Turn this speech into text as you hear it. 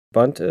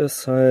Band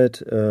ist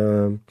halt,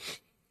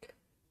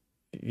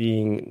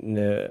 wegen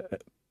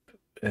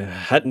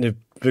hat eine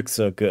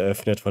Büchse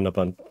geöffnet von der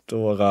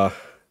Pandora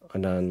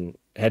und dann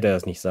hätte er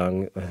es nicht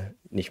sagen,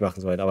 nicht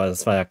machen sollen. Aber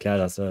es war ja klar,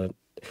 dass er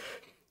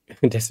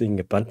deswegen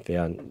gebannt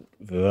werden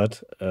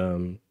wird.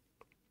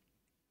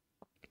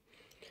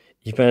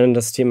 Ich meine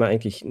das Thema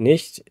eigentlich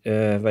nicht,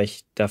 weil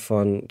ich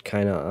davon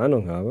keine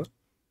Ahnung habe.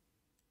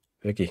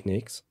 Wirklich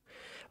nichts.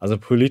 Also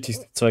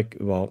politisches Zeug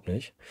überhaupt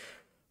nicht.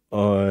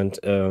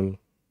 Und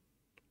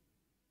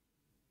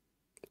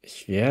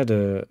ich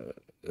werde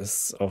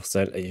es auch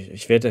sein,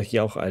 ich werde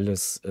hier auch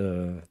alles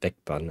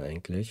wegbannen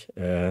eigentlich.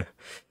 Weil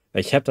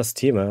ich habe das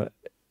Thema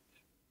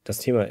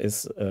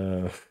ist,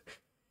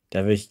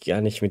 da will ich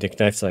gar nicht mit der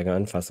Kneifzange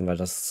anfassen, weil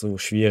das so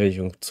schwierig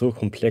und so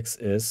komplex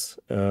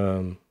ist,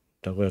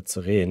 darüber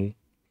zu reden.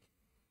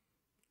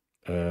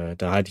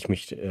 Da halte ich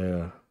mich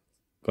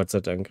Gott sei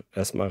Dank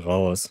erstmal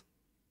raus.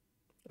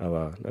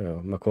 Aber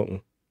naja, mal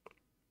gucken.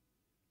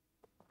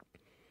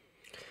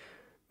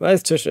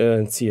 Vice Tisch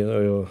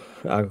CEO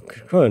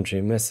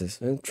currently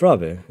messes in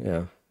trouble.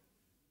 Ja,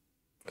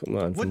 guck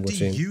mal an What von do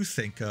Wuching. you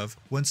think of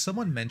when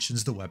someone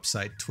mentions the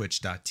website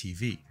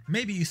twitch.tv?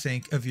 Maybe you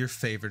think of your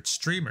favorite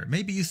streamer.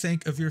 Maybe you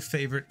think of your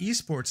favorite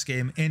esports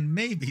game. And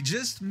maybe,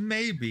 just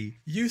maybe,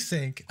 you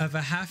think of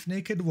a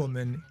half-naked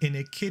woman in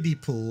a kiddie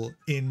pool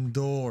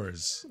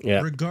indoors.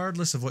 Ja.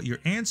 Regardless of what your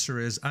answer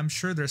is, I'm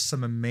sure there's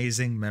some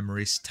amazing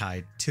memories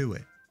tied to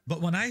it. But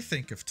when I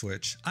think of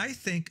Twitch, I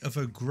think of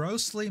a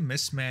grossly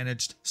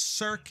mismanaged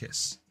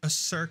circus. A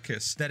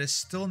circus that is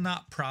still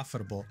not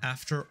profitable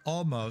after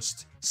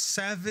almost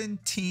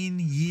 17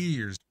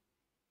 years.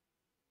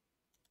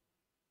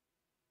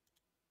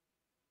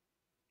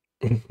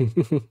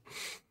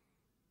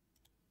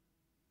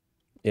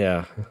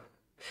 Ja.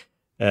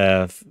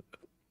 Warte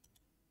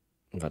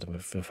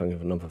mal, wir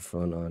fangen nochmal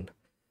vorne an.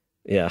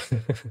 Ja.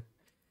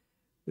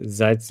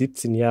 Seit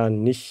 17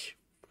 Jahren nicht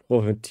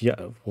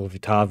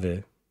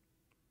profitabel.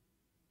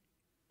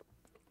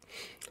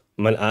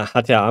 Man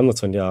hat ja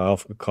Amazon ja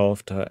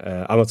aufgekauft.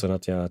 Amazon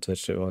hat ja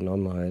Twitch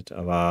übernommen halt.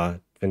 Aber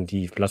wenn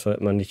die Plattform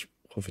immer nicht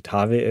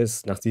profitabel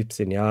ist, nach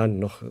 17 Jahren,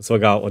 noch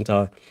sogar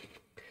unter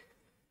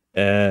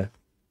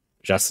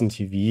Justin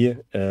TV,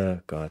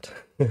 Gott.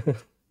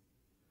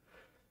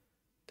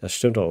 Das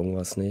stimmt doch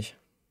irgendwas nicht.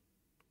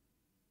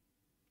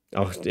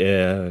 Auch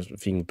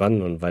wegen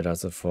Bann und weiter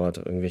so fort.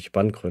 Irgendwelche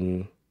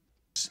Banngründen.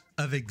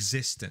 Of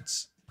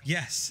existence.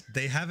 Yes,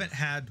 they haven't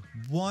had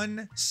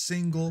one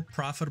single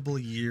profitable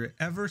year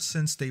ever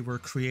since they were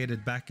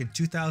created back in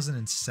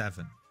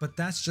 2007. But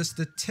that's just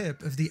the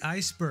tip of the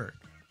iceberg.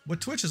 What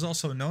Twitch is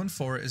also known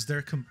for is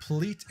their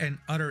complete and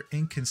utter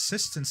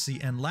inconsistency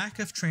and lack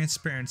of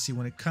transparency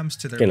when it comes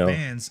to their Genau.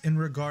 bans in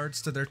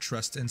regards to their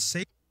trust and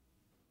safety.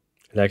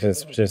 Like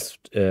it's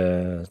just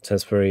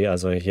transparent,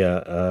 also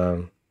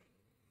hier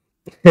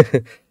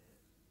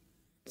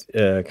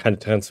keine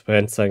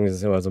Transparenz zeigen, das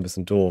ist immer so ein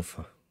bisschen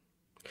doof.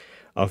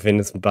 Auch wenn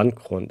es ein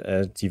Bandgrund,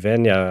 die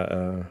werden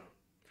ja,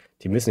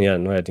 die müssen ja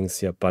neuerdings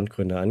hier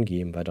Bandgründe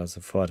angeben, weiter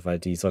sofort, weil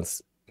die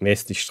sonst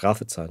mäßig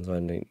Strafe zahlen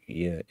sollen in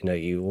der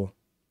EU.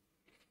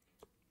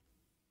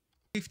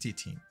 Safety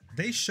team.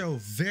 They show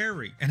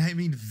very, and I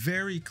mean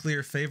very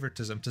clear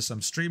favoritism to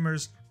some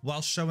streamers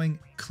while showing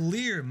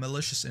clear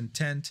malicious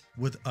intent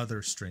with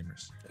other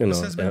streamers. Genau,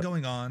 This has been ja.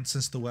 going on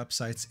since the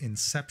website's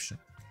inception.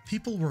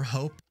 People were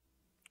hoping.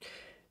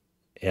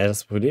 Ja,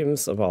 das Problem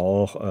ist aber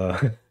auch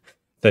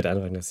seit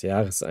Anfang des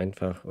Jahres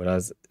einfach, oder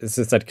es ist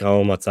seit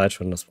geraumer Zeit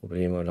schon das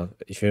Problem, oder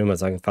ich will mal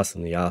sagen, fast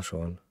ein Jahr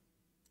schon.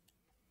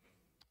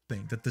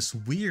 That this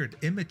weird,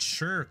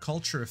 immature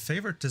culture of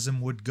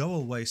favoritism would go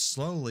away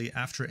slowly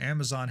after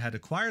Amazon had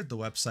acquired the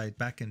website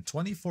back in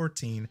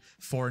 2014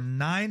 for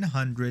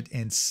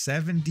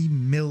 $970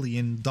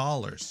 million.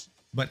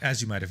 But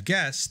as you might have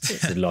guessed,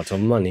 It's a lot of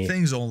money.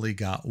 things only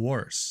got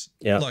worse.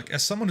 Yeah. Look,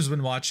 as someone who's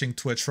been watching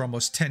Twitch for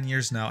almost 10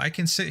 years now, I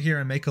can sit here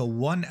and make a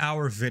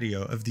 1-hour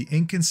video of the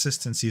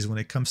inconsistencies when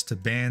it comes to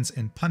bans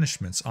and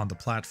punishments on the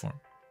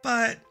platform.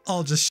 But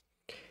I'll just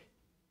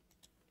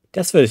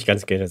Das würde ich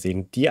ganz gerne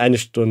sehen. Die eine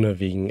Stunde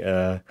wegen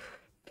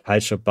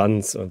falsche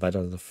Bans und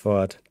weiter so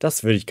fort.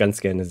 Das würde ich ganz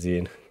gerne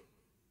sehen.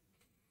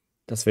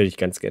 Das würde ich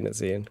ganz gerne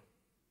sehen.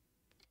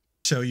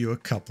 show you a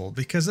couple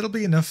because it'll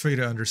be enough for you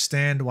to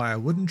understand why I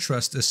wouldn't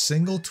trust a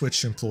single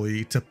Twitch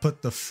employee to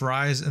put the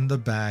fries in the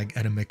bag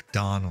at a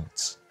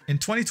McDonald's. In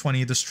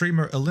 2020, the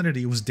streamer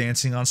Alinity was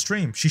dancing on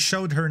stream. She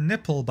showed her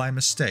nipple by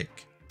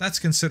mistake. That's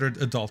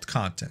considered adult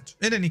content.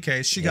 In any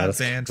case, she Ja, got das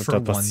banned wird for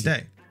da one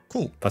day.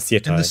 Cool.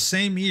 Passiert In the halt.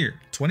 same year,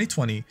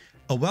 2020,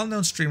 a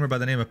well-known streamer by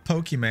the name of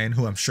Pokimane,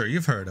 who I'm sure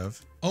you've heard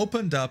of,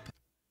 opened up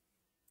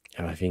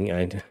Ja, aber wegen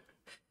einem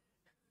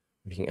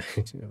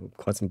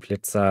kurzen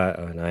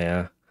Blitzer,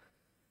 naja,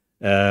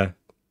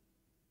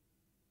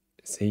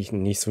 sehe ich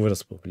nicht so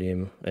das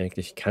Problem.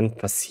 Eigentlich kann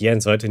passieren,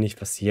 sollte nicht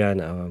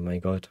passieren, aber mein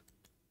Gott.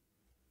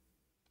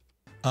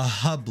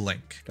 a hub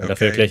link, Ja,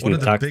 dafür okay? gleich One einen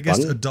of the Tag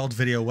biggest bannen. adult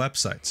video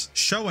websites,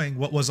 showing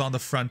what was on the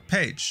front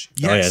page.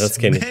 Oh ja, Yes, das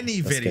kenn ich.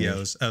 many Das kenn ich.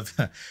 videos of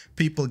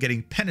people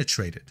getting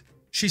penetrated.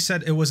 She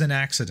said it was an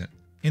accident.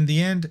 In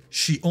the end,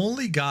 she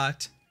only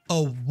got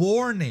a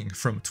warning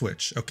from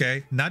Twitch,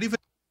 okay? Not even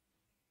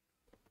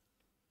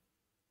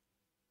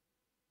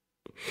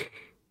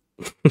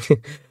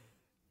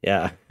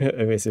Ja,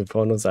 irgendwelche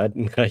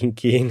Pornoseiten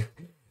reingehen,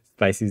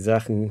 spicy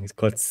Sachen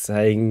kurz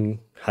zeigen,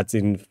 hat sie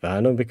eine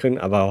Warnung bekommen,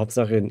 aber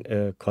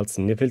Hauptsache kurz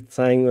 'n Nippel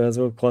zeigen oder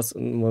so, kurz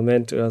 'n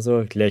Moment oder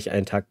so, gleich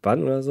einen Tag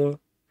Bann oder so.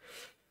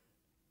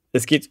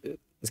 Es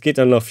geht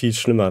dann noch viel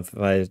schlimmer,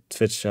 weil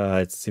Twitch ja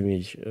halt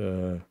ziemlich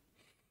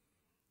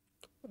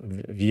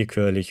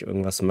willkürlich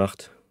irgendwas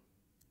macht.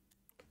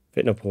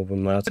 Wird noch a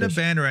problematisch.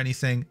 ban or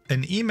anything,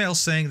 an email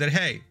saying that,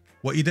 hey,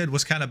 what you did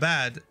was kind of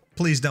bad.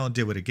 Please don't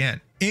do it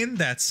again. In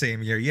that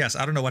same year, yes,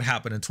 I don't know what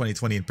happened in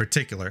 2020 in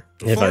particular.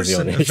 Ja, weiß ich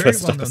auch Forsen, a nicht, very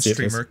was da well-known passiert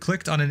streamer, ist.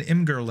 clicked on an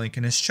Imgur link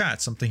in his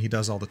chat, something he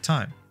does all the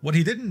time. What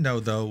he didn't know,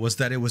 though, was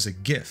that it was a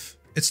GIF.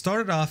 It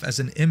started off as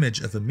an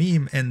image of a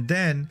meme and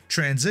then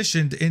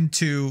transitioned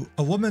into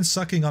a woman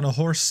sucking on a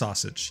horse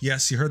sausage.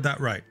 Yes, you heard that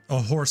right.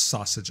 A horse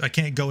sausage. I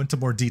can't go into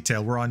more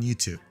detail. We're on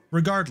YouTube.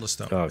 Regardless,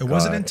 though, Oh, it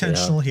wasn't God,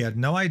 intentional. ja. He had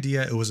no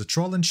idea. It was a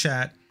troll in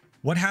chat.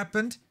 What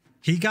happened?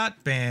 He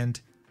got banned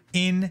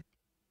in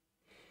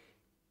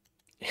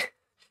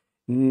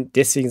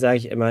Deswegen sage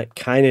ich immer,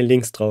 keine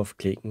Links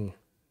draufklicken.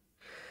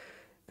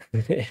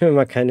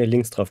 Immer keine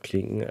Links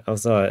draufklicken,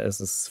 außer es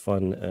ist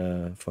von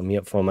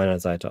meiner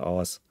Seite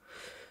aus.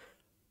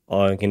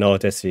 Und genau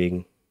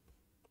deswegen.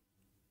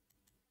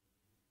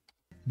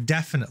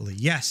 Definitely,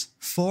 yes,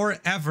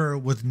 forever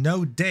with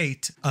no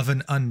date of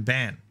an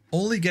unban,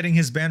 only getting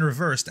his ban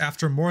reversed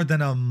after more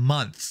than a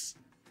month.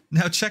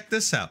 Now check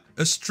this out.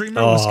 A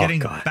streamer was getting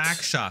Gott.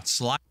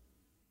 backshots live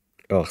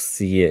Och,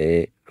 sie,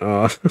 ey.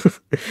 Oh.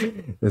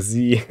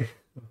 Sie.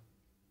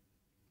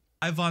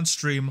 on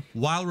stream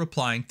while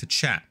replying to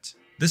chat.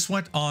 This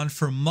went on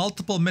for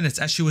multiple minutes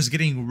as she was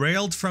getting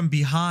railed from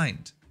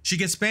behind. She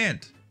gets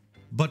banned,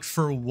 but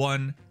for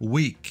 1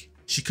 week.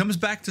 She comes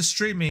back to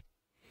streaming.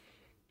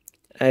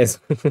 Also.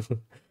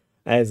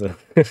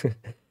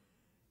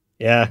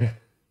 Ja.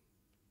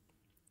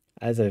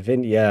 Also,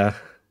 wenn ihr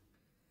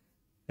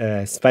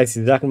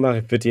spicy Sachen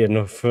macht, wird ihr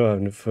noch für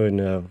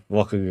eine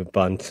Woche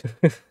gebannt.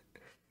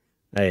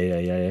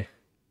 Eieiei.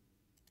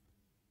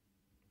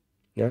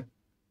 Ja?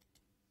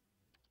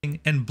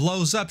 And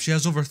blows up. She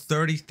has over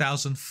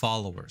 30,000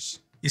 followers.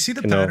 You see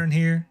the Genau. pattern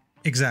here?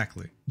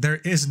 Exactly. There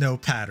is no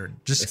pattern,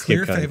 just Es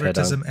clear gibt keinen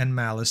favoritism Pattern. and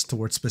malice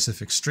towards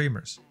specific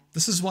streamers.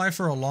 This is why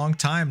for a long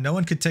time, no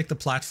one could take the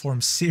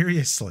platform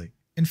seriously.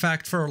 In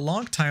fact, for a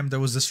long time, there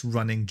was this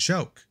running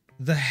joke.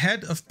 The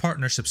head of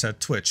partnerships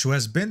at Twitch, who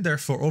has been there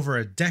for over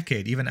a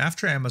decade, even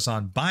after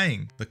Amazon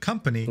buying the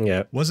company,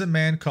 Ja. was a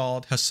man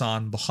called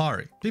Hassan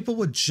Buhari. People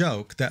would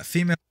joke that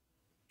female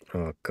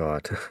Oh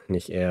Gott,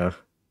 nicht er.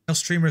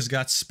 streamers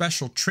got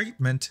special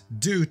treatment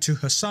due to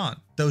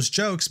Hassan. Those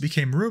jokes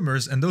became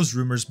rumors, and those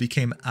rumors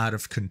became out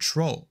of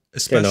control,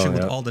 especially Genau,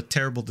 with ja. all the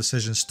terrible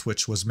decisions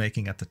Twitch was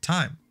making at the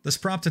time. This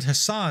prompted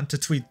Hassan to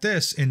tweet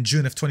this in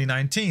June of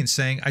 2019,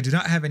 saying, I do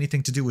not have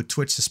anything to do with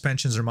Twitch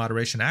suspensions or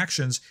moderation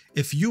actions.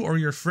 If you or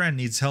your friend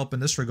needs help in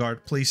this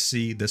regard, please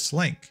see this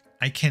link.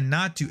 I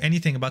cannot do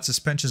anything about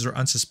suspensions or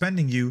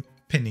unsuspending you,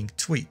 pinning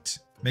tweet.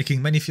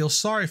 Making many feel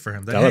sorry for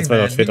him that, Damals hey war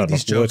man, doch maybe Twitter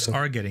these noch jokes gut.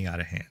 are getting out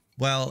of hand.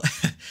 Well,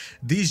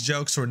 these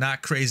jokes were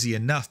not crazy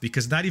enough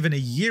because not even a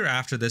year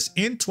after this,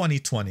 in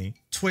 2020,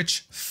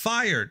 Twitch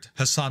fired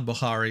Hassan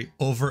Buhari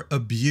over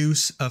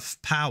abuse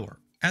of power.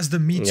 As the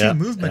Me Too Yeah,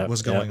 movement yeah,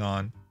 was going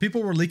on,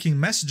 people were leaking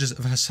messages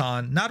of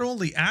Hassan not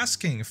only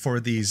asking for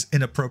these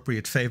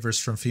inappropriate favors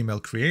from female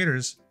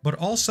creators, but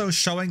also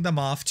showing them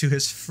off to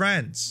his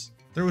friends.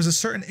 There was a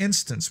certain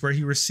instance where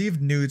he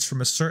received nudes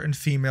from a certain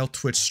female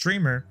Twitch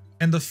streamer,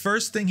 and the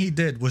first thing he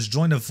did was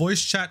join a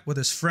voice chat with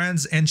his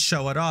friends and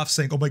show it off,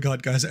 saying, oh my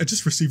god, guys, I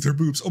just received her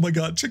boobs. Oh my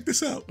god, check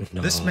this out.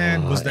 This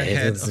man was the ey,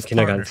 head das ist of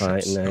Kindergartenverhalten,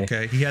 partnerships, ey.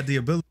 okay? He had the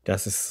ability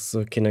Das ist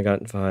so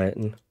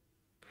Kindergartenverhalten.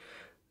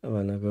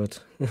 Aber na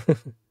gut.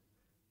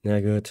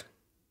 Na gut.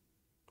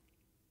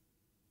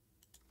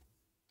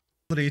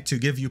 to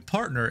give you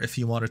partner if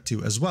he wanted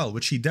to as well,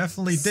 which he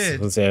definitely did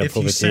So sehr if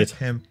you Pubertät. sent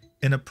him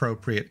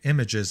inappropriate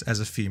images as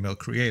a female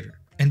creator.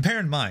 And bear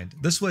in mind,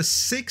 this was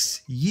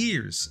 6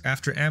 years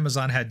after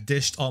Amazon had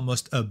dished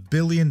almost $1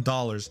 billion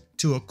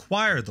to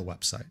acquire the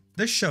website.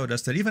 This showed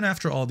us that even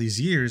after all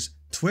these years,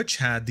 Twitch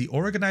had the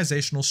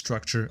organizational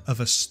structure of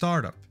a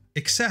startup,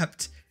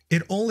 except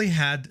it only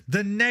had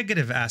the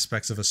negative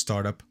aspects of a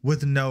startup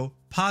with no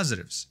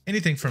positives.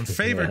 Anything from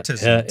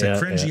favoritism to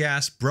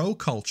cringy-ass bro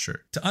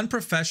culture to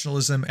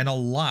unprofessionalism and a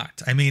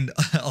lot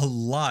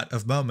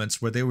of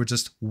moments where they were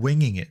just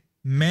winging it.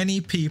 Many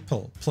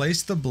people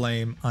place the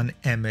blame on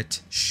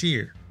Emmett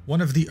Shear,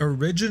 one of the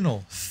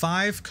original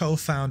 5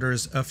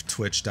 co-founders of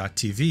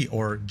Twitch.tv,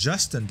 or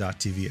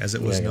Justin.tv as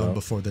it was known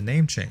before the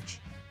name change.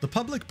 The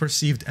public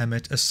perceived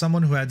Emmett as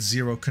someone who had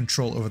zero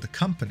control over the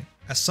company,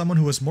 as someone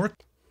who was more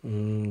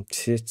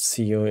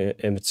CEO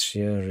Emmett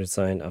Shear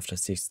resigned after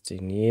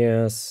 16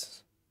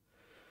 years.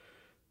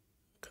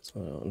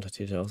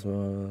 Untertitel aus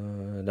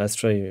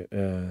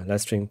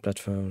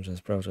Livestream-Plattform,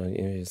 das Browser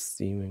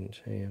Steam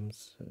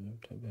James.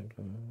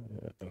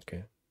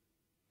 Okay.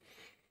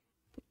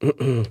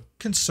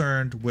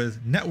 Concerned with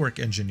network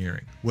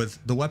engineering, with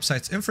the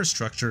website's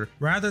infrastructure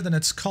rather than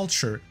its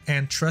culture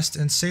and trust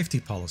and safety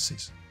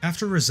policies.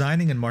 After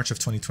resigning in March of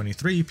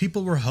 2023,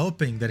 people were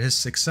hoping that his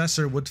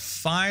successor would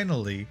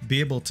finally be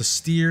able to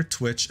steer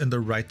Twitch in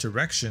the right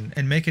direction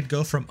and make it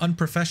go from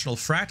unprofessional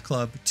frat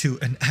club to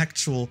an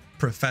actual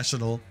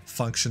professional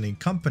functioning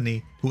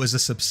company who is a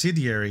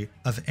subsidiary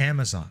of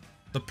Amazon.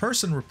 The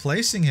person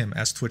replacing him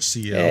as Twitch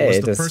CEO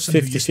was the person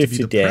who used to be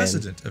the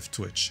president of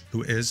Twitch,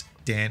 who is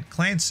Dan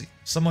Clancy,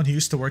 someone who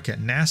used to work at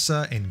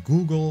NASA and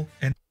Google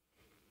and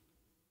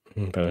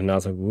bei der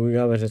NASA und Google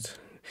gearbeitet.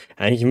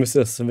 Eigentlich müsste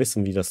das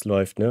wissen, wie das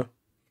läuft, ne?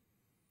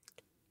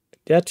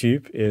 Der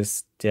Typ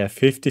ist der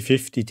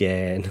 50-50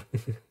 Dan.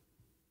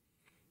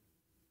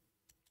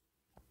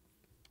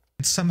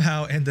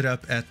 somehow ended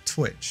up at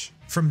Twitch.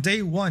 From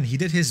day one, he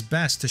did his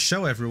best to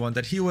show everyone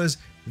that he was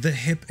the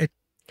hip.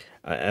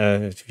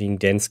 Wegen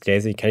Dance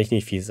Clancy kann ich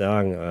nicht viel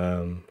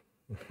sagen.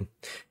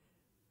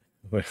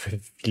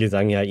 Viele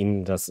sagen ja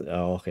ihm, dass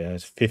er auch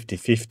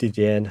 50-50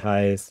 Dan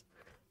heißt,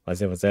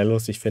 was ich aber sehr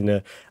lustig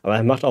finde. Aber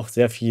er macht auch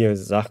sehr viele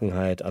Sachen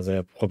halt. Also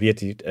er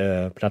probiert die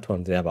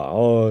Plattform selber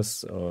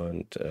aus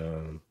und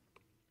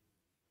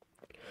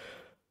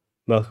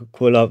macht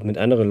Urlaub mit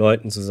anderen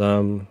Leuten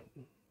zusammen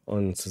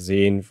und zu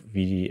sehen,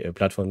 wie die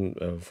Plattform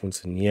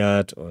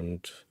funktioniert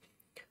und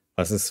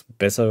was es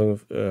besser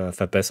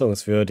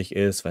verbesserungswürdig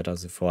ist, weiter und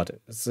so fort.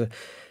 Es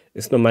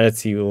ist nur meine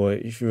CEO.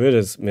 Ich würde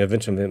es mir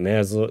wünschen, wenn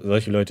mehr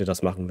solche Leute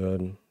das machen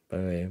würden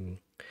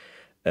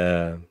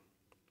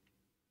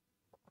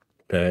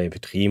bei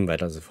Betrieben,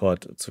 weiter und so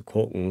fort, zu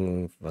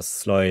gucken,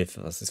 was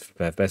läuft, was ist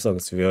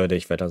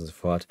verbesserungswürdig, weiter und so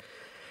fort.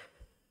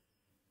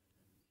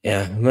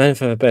 Ja, mein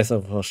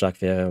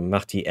Verbesserungsvorschlag wäre,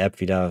 macht die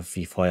App wieder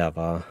wie vorher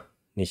war.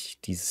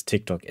 Nicht dieses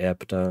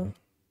TikTok-App da.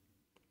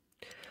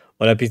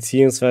 Oder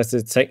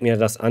beziehungsweise zeigt mir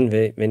das an,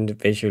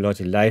 wenn welche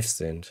Leute live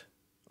sind.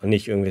 Und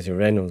nicht irgendwelche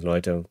random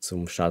Leute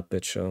zum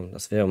Startbildschirm.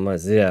 Das wäre mal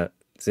sehr,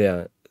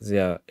 sehr,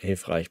 sehr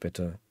hilfreich,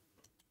 bitte.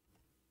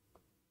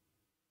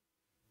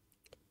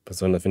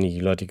 Besonders wenn ich die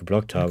Leute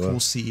geblockt habe. Cool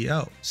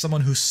CEO,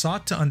 someone who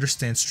sought to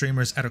understand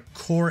streamers at a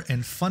core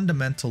and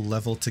fundamental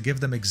level to give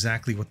them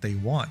exactly what they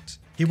want.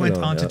 He went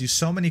on to do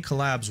so many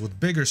collabs with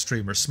bigger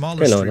streamers,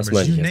 smaller streamers,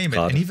 you name it,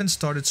 and even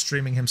started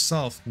streaming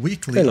himself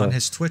weekly on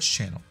his Twitch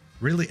channel,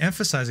 really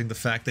emphasizing the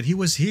fact that he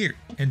was here.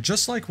 And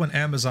just like when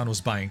Amazon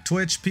was buying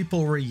Twitch,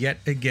 people were yet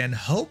again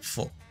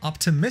hopeful,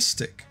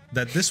 optimistic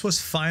that this was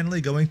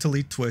finally going to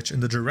lead Twitch in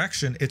the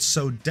direction it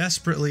so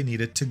desperately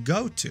needed to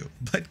go to.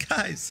 But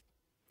guys,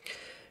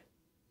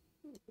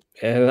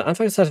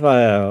 Anfangszeit war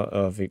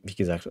er, wie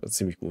gesagt,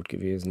 ziemlich gut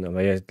gewesen.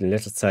 Aber ja, in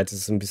letzter Zeit ist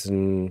es ein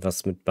bisschen,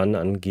 was mit Bann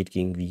angeht,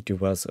 gegen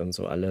YouTubers und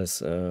so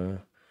alles.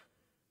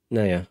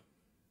 Naja,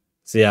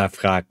 sehr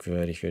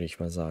fragwürdig, würde ich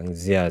mal sagen.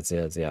 Sehr,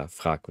 sehr, sehr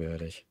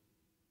fragwürdig.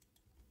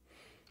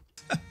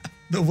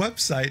 the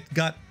website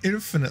got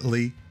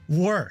infinitely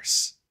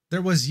worse.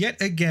 There was yet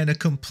again a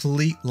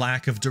complete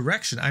lack of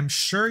direction. I'm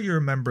sure you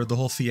remember the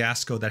whole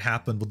fiasco that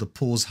happened with the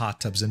pools, hot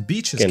tubs, and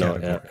beaches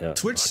category. Yeah.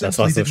 Twitch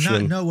simply did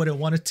not know what it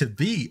wanted to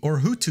be or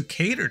who to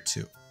cater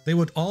to. They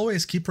would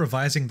always keep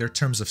revising their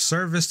terms of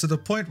service to the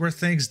point where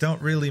things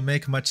don't really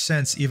make much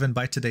sense even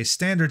by today's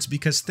standards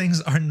because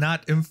things are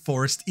not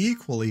enforced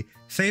equally.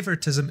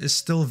 Favoritism is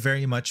still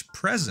very much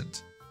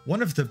present.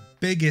 One of the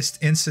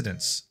biggest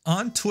incidents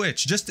on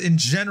Twitch, just in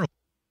general.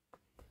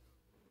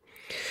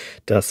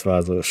 Das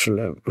war so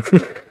schlimm.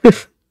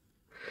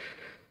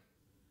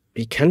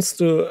 Wie kannst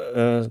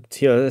du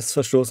TLS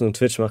verstoßen und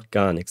Twitch macht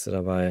gar nichts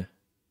dabei?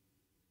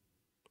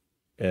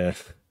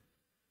 Das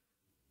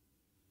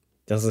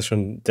ist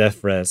schon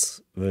Death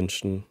Res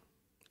wünschen.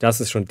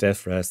 Das ist schon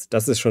Death Res.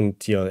 Das ist schon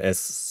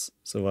TLS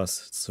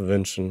sowas zu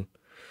wünschen.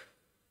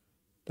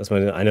 Dass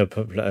man eine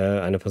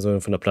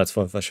Person von der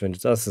Plattform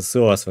verschwindet. Das ist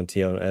sowas von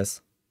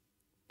TLS.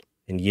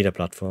 In jeder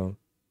Plattform.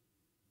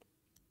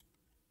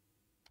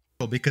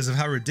 Because of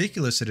how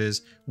ridiculous it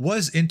is,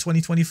 was in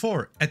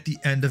 2024 at the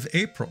end of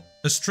April.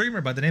 A streamer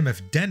by the name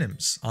of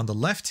Denims on the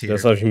left here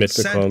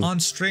said on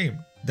stream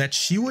that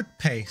she would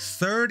pay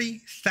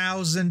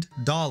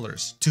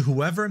 $30,000 to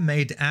whoever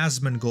made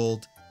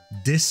Asmongold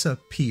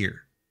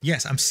disappear.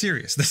 Yes, I'm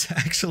serious. This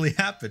actually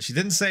happened. She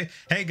didn't say,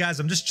 hey guys,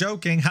 I'm just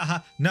joking, haha.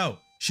 No.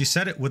 She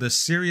said it with a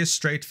serious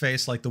straight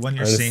face like the one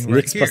you're seeing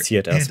right here.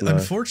 And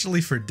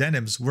unfortunately for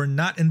Denims, we're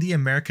not in the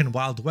American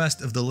Wild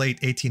West of the late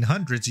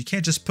 1800s. You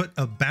can't just put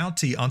a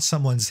bounty on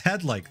someone's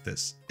head like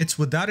this. It's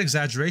without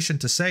exaggeration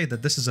to say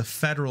that this is a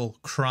federal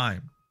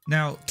crime.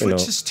 Now,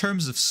 Twitch's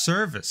terms of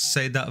service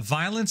say that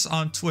violence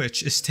on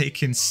Twitch is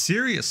taken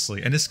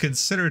seriously and is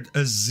considered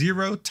a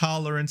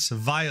zero-tolerance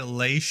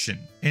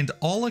violation. And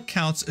all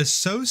accounts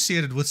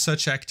associated with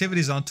such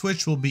activities on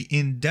Twitch will be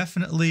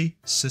indefinitely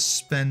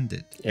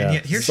suspended. And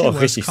yet here she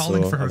was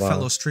calling for her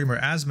fellow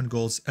streamer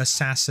Asmongold's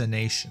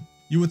assassination.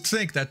 You would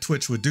think that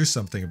Twitch would do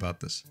something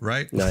about this,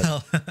 right? Nein,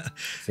 Well,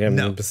 sie haben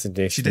no. ein bisschen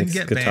She didn't nichts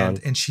get getan.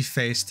 banned and she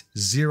faced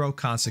zero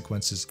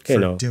consequences for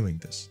Genau. doing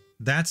this.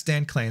 That's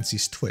Dan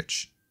Clancy's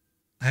Twitch.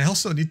 I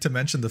also need to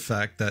mention the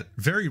fact that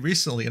very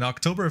recently, in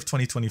October of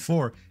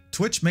 2024,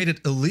 Twitch made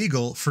it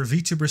illegal for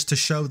VTubers to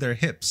show their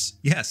hips.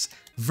 Yes,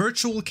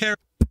 virtual characters.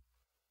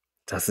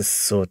 Das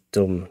ist so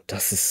dumm.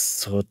 Das ist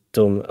so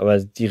dumm. Aber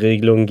die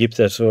Regelung gibt es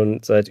ja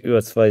schon seit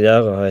über 2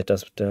 Jahren halt,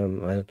 dass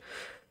man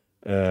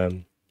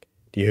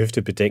die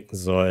Hüfte bedecken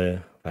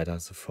soll. Weiter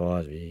so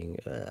fort. Wegen,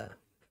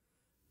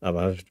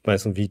 Aber die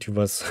meisten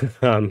VTubers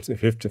haben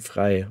die Hüfte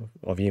frei.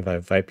 Auf jeden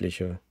Fall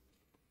weibliche.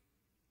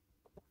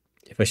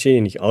 Ich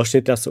verstehe nicht.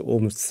 Ausschnitt darfst du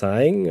oben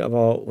zeigen,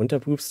 aber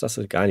Unterboobs darfst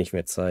du gar nicht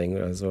mehr zeigen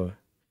oder so.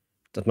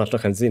 Das macht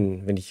doch keinen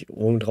Sinn. Wenn ich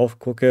oben drauf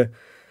gucke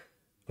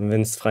und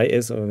wenn es frei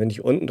ist, und wenn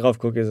ich unten drauf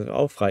gucke, ist es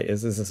auch frei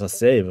ist es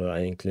dasselbe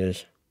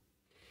eigentlich.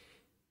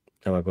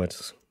 Aber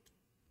gut.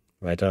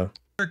 Weiter.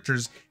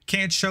 Characters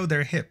can't show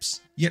their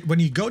hips. Yet when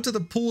you go to the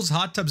pools,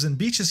 hot tubs, and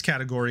beaches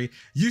category,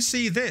 you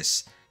see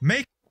this.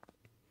 Make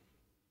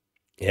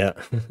Ja,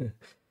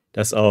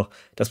 das auch.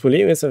 Das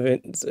Problem ist,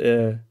 wenn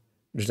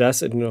du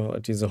darfst nur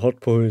diese Hot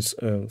Pools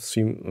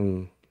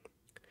streamen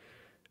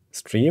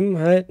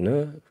halt,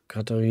 ne?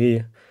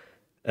 Kategorie,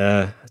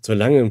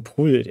 solange ein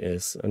Pool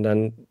ist. Und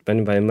dann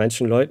bei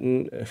manchen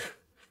Leuten,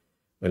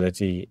 oder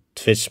die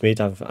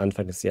Twitch-Meta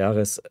Anfang des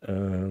Jahres,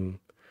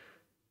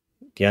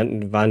 die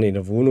waren in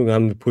der Wohnung,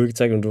 haben den Pool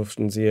gezeigt und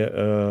durften sie,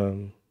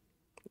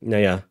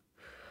 naja,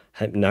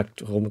 halb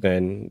nackt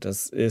rumrennen.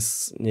 Das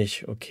ist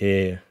nicht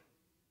okay.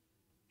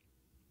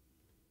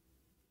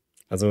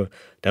 Also,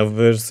 da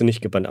würdest du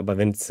nicht gebannt, aber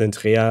wenn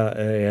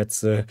Centrea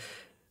jetzt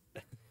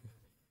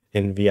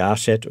in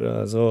VR-Chat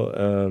oder so,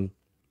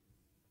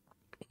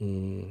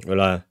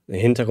 oder ein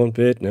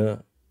Hintergrundbild,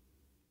 ne?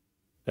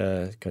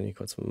 Ich kann ich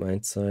kurz mal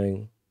meins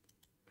zeigen.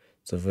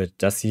 So wird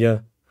das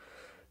hier.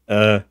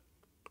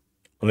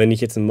 Und wenn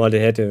ich jetzt ein Model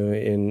hätte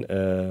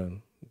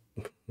in,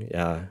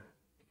 ja,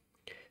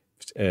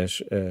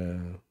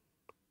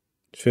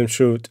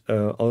 Schwimmshoot,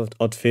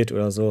 Outfit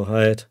oder so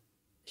halt.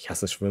 Ich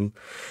hasse Schwimmen.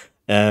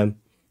 Oder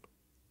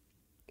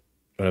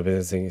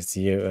besser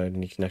sie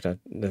nicht nackt hat.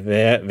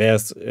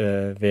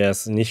 Wäre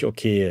es nicht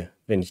okay,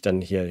 wenn ich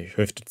dann hier die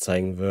Hüfte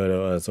zeigen würde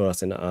oder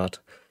sowas in der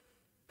Art.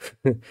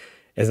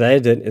 Es sei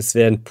denn, es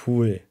wäre ein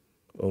Pool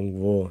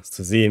irgendwo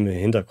zu sehen im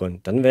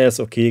Hintergrund. Dann wäre es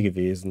okay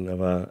gewesen,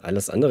 aber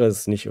alles andere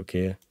ist nicht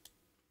okay.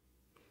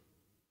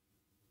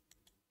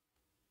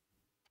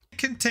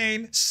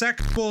 contain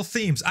sexual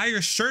themes. I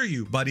assure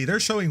you, buddy, they're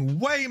showing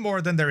way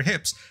more than their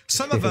hips.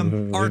 Some of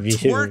them are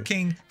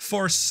twerking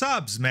for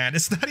subs, man.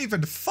 It's not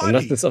even funny.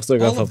 Und das ist auch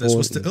sogar All of this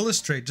was to verboten.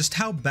 illustrate just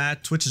how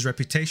bad Twitch's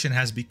reputation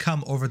has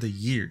become over the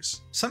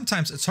years.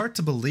 Sometimes it's hard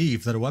to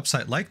believe that a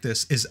website like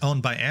this is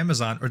owned by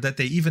Amazon or that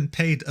they even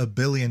paid $1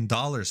 billion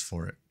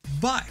for it.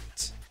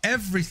 But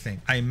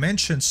everything I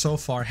mentioned so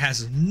far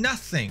has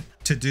nothing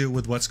to do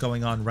with what's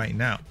going on right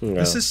now. No.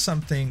 This is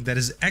something that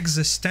is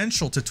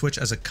existential to Twitch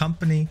as a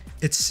company,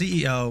 its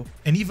CEO,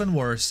 and even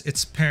worse,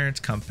 its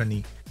parent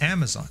company,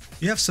 Amazon.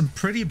 You have some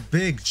pretty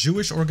big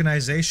Jewish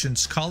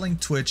organizations calling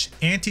Twitch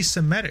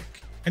anti-Semitic.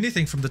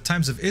 Anything from the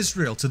Times of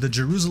Israel to the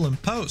Jerusalem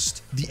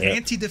Post. The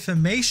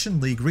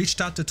Anti-Defamation League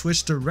reached out to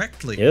Twitch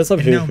directly,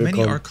 and now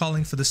many are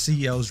calling for the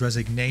CEO's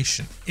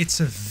resignation. It's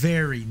a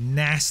very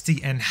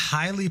nasty and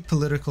highly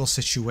political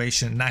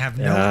situation, and I have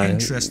no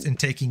interest in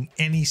taking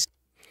any...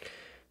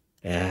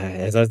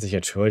 Ja, soll sich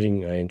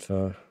entschuldigen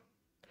einfach.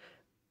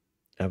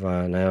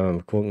 Aber naja,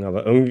 mal gucken.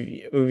 Aber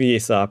irgendwie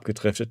ist er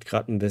abgedriftet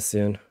gerade ein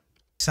bisschen.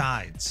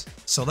 Sides.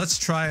 So let's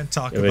try and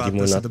talk about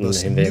this in the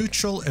most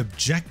neutral,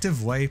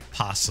 objective way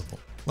possible.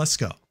 Let's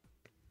go.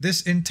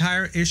 This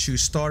entire issue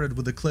started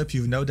with a clip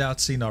you've no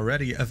doubt seen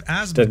already of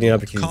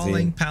Asmodee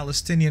calling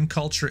Palestinian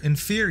culture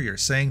inferior,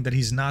 saying that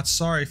he's not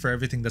sorry for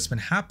everything that's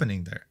been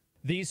happening there.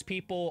 These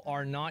people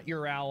are not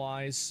your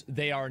allies.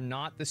 They are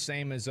not the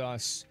same as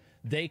us.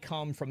 They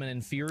come from an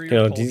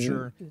inferior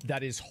culture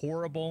that is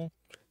horrible.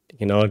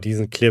 Genau,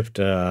 diesen Clip,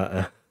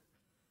 das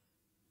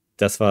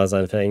war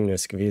sein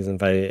Verhängnis gewesen,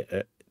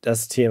 weil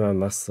das Thema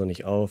machst du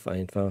nicht auf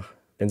einfach.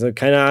 Wenn du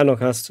keine Ahnung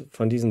hast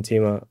von diesem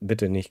Thema,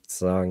 bitte nichts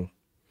sagen.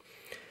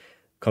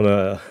 Komm,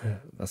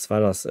 was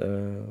war das?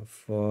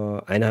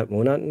 Vor 1,5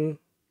 Monaten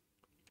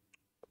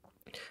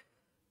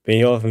bin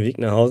ich auf dem Weg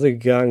nach Hause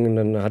gegangen und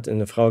dann hat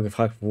eine Frau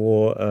gefragt,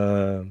 wo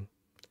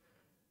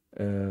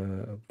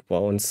bei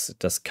uns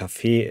das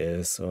Café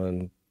ist.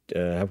 Und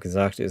habe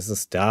gesagt, ist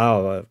es da,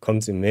 aber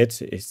kommt sie mit?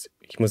 Ich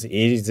muss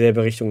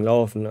dieselbe Richtung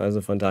laufen,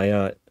 also von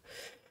daher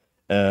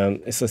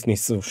ist das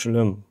nicht so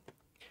schlimm.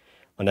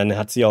 Und dann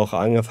hat sie auch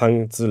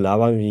angefangen zu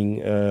labern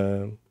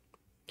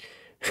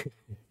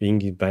wegen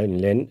die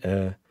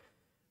beiden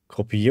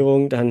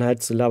Gruppierungen dann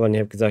halt zu labern.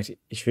 Ich habe gesagt,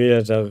 ich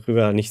will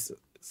darüber nichts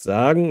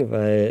sagen,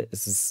 weil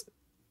es ist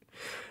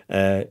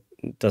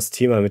das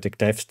Thema mit der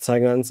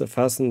Kneifzange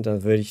anzufassen,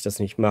 da würde ich das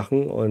nicht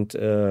machen. Und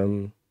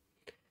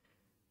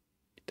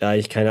da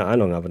ich keine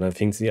Ahnung habe. Und dann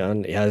fing sie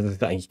an, ja, das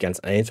ist eigentlich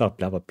ganz einfach,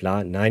 bla bla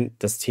bla. Nein,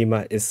 das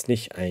Thema ist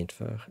nicht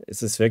einfach.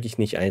 Es ist wirklich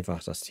nicht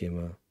einfach, das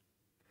Thema.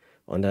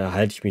 Und da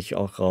halte ich mich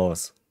auch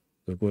raus,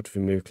 so gut wie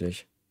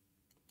möglich.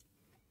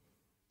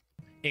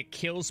 It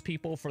kills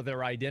people for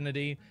their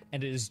identity,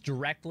 and it is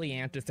directly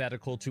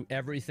antithetical to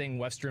everything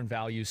Western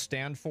values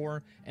stand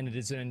for, and it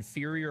is an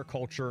inferior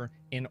culture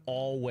in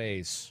all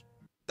ways.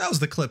 That was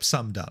the clip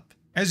summed up.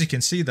 As you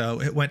can see,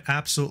 though, it went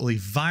absolutely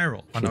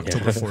viral on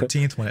October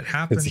 14th when it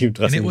happened,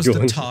 and it was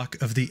the talk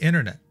of the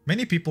internet.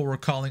 Many people were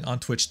calling on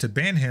Twitch to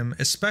ban him,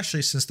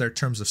 especially since their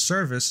terms of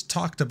service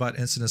talked about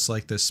incidents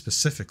like this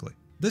specifically.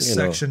 This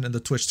section in the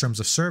Twitch terms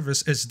of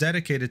service is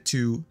dedicated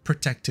to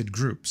protected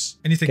groups.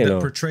 Anything that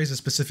portrays a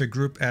specific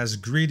group as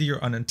greedy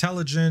or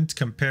unintelligent,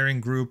 comparing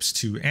groups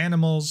to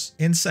animals,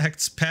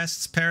 insects,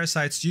 pests,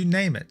 parasites, you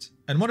name it.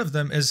 And one of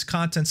them is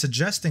content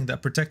suggesting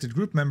that protected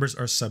group members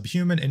are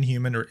subhuman,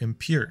 inhuman, or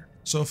impure.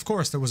 So of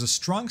course there was a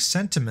strong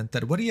sentiment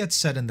that what he had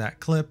said in that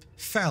clip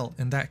fell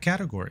in that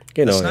category.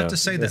 That's not to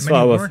say that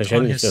many weren't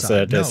on his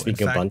side. No, in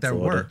fact there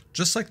were.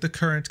 Just like the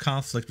current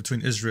conflict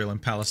between Israel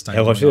and Palestine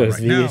going on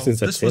right now,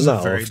 this was a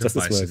very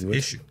divisive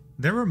issue.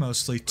 There were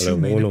mostly two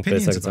main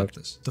opinions about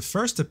this. The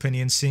first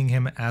opinion seeing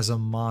him as a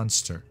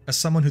monster, as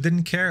someone who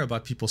didn't care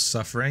about people's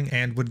suffering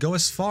and would go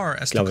as far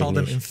as to call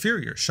them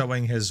inferior,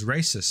 showing his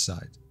racist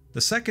side.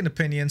 The second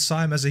opinion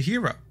saw him as a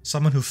hero,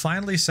 someone who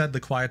finally said the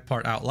quiet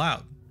part out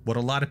loud, what a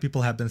lot of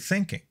people have been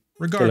thinking.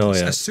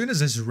 Regardless, as soon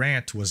as his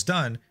rant was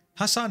done,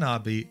 Hassan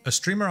Abi, a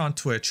streamer on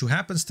Twitch who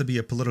happens to be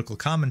a political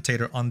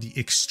commentator on the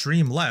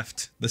extreme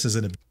left, this is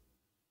an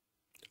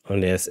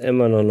Und ist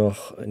immer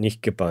noch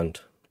nicht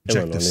gebannt.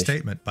 Objective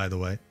statement, by the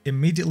way,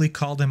 immediately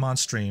called him on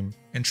stream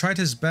and tried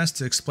his best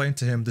to explain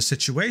to him the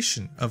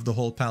situation of the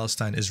whole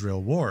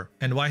Palestine-Israel war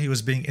and why he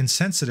was being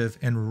insensitive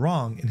and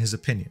wrong in his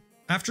opinion.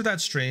 After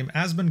that stream,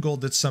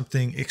 Asmongold did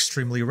something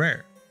extremely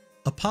rare.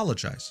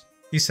 Apologize.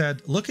 He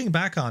said, looking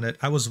back on it,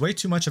 I was way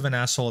too much of an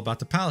asshole about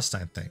the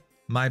Palestine thing.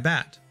 My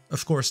bad.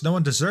 Of course, no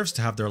one deserves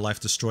to have their life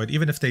destroyed,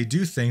 even if they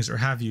do things or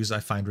have views I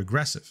find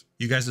regressive.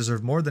 You guys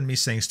deserve more than me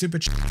saying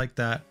stupid shit like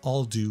that.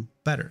 I'll do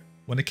better.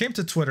 When it came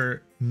to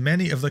Twitter,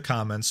 many of the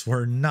comments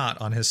were not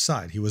on his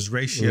side. He was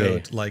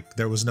ratioed like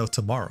there was no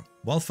tomorrow.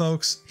 Well,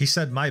 folks, he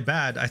said, my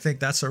bad. I think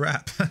that's a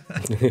wrap.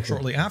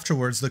 Shortly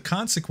afterwards, the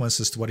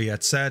consequences to what he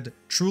had said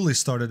truly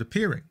started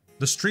appearing.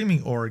 The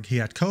streaming org he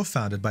had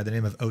co-founded by the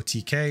name of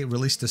OTK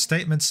released a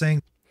statement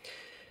saying,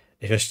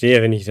 Ich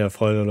verstehe, wenn ich in der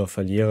Folge noch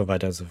verliere,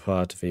 weiter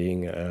sofort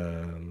wegen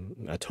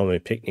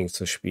Atomic Picnic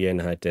zu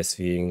spielen, halt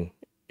deswegen.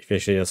 Ich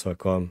verstehe das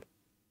vollkommen.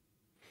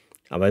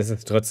 Aber es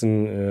ist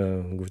trotzdem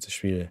ein gutes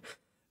Spiel.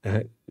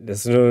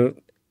 Das ist nur,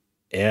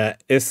 er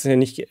ist ja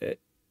nicht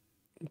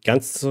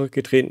ganz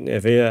zurückgetreten,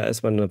 er will ja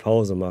erstmal eine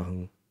Pause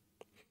machen.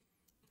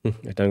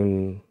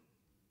 Dann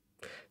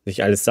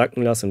sich alles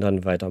sacken lassen und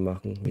dann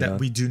weitermachen. That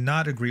we do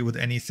not agree with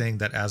anything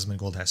that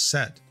Asmongold has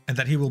said, and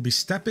that he will be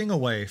stepping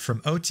away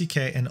from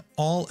OTK and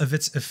all of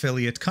its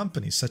affiliate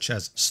companies, such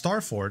as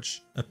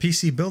Starforge, a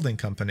PC building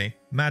company,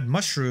 Mad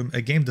Mushroom,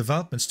 a game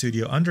development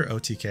studio under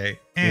OTK,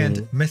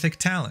 and Mythic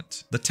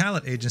Talent, the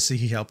talent agency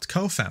he helped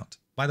co-found.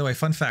 By the way,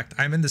 fun fact,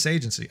 I'm in this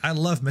agency. I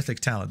love Mythic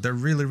Talent. They're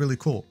really, really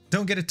cool.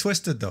 Don't get it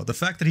twisted, though. The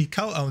fact that he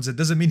co-owns it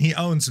doesn't mean he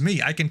owns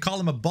me. I can call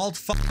him a bald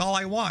fuck all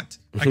I want.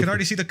 I can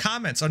already see the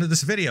comments under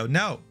this video.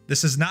 No,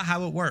 this is not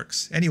how it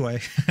works.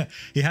 Anyway,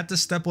 he had to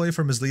step away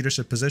from his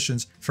leadership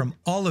positions from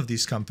all of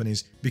these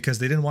companies because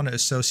they didn't want to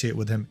associate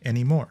with him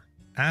anymore.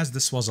 As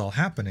this was all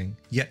happening,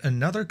 yet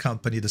another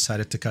company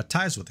decided to cut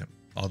ties with him,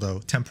 although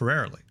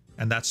temporarily,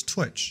 and that's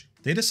Twitch.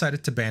 They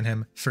decided to ban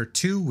him for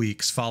 2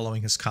 weeks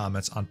following his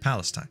comments on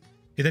Palestine.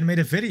 He then made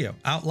a video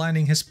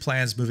outlining his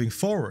plans moving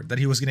forward, that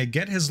he was going to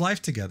get his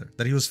life together,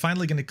 that he was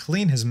finally going to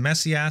clean his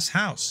messy-ass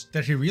house,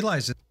 that he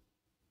realized...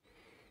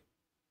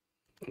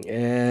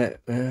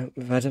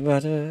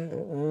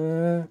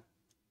 Warte.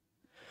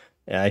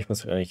 Ja, ich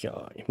musste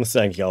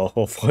eigentlich auch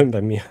hochfreuen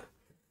bei mir.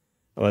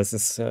 Aber es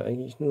ist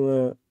eigentlich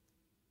nur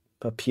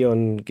Papier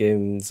und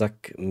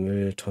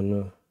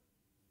Sackmülltonne.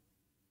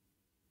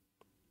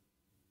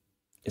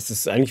 Es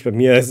ist eigentlich bei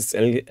mir, es ist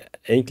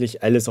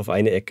eigentlich alles auf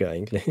eine Ecke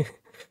eigentlich.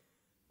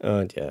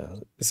 Und ja,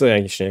 ist so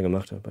eigentlich schnell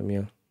gemacht bei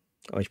mir.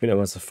 Aber ich bin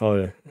immer so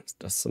faul,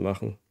 das zu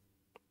machen.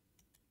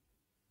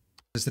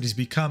 Is that he's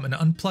become an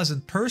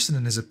unpleasant person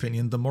in his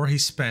opinion the more he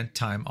spent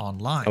time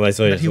online.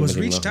 That he was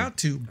reached out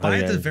to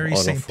by the very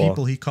same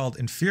people he called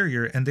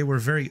inferior, and they were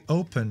very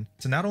open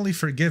to not only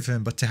forgive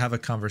him but to have a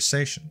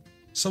conversation.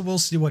 So we'll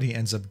see what he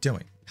ends up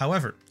doing.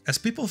 However, as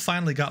people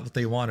finally got what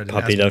they wanted,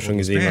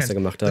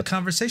 the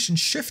conversation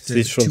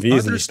shifted to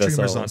other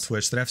streamers on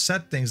Twitch that have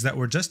said things that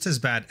were just as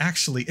bad,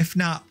 actually, if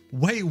not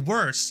way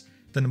worse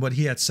than what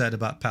he had said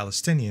about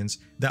Palestinians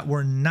that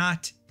were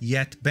not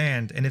yet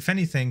banned, and if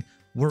anything,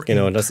 were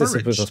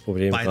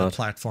encouraged by the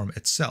platform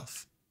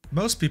itself.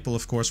 Most people,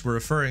 of course, were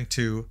referring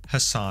to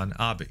Hassan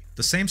Abi,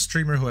 the same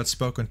streamer who had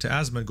spoken to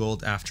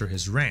Asmongold after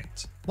his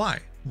rant. Why?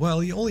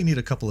 Well, you only need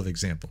a couple of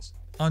examples.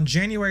 On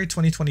January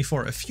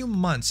 2024, a few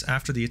months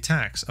after the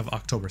attacks of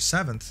October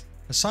 7th,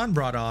 Hassan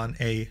brought on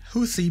a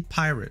Houthi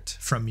pirate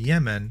from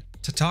Yemen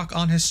to talk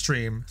on his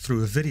stream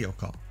through a video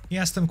call. He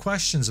asked him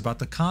questions about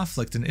the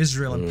conflict in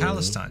Israel and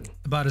Palestine,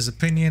 about his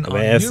opinion on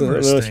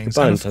numerous things,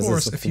 and of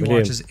course if he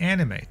watches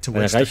anime, to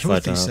which the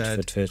Houthi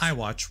said, I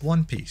watch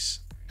One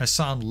Piece.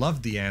 Hassan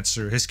loved the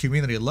answer, his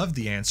community loved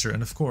the answer,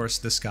 and of course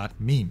this got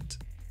memed.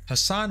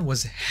 Hassan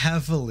was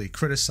heavily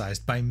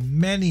criticized by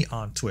many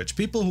on Twitch,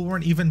 people who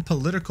weren't even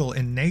political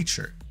in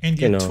nature, and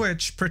yet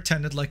Twitch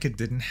pretended like it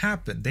didn't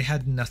happen. They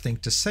had nothing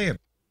to say about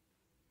it.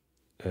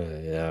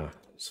 Ja,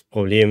 das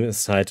Problem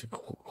ist halt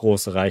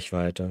große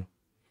Reichweite.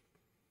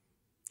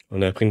 Und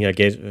da bringt ja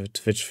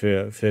Twitch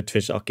für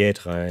Twitch auch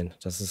Geld rein.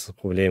 Das ist das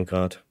Problem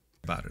gerade.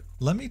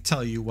 Let me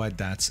tell you why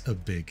that's a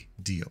big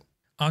deal.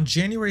 On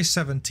January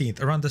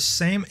 17th, around the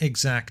same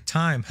exact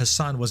time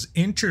Hassan was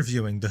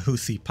interviewing the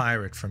Houthi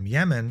pirate from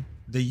Yemen,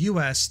 the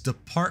US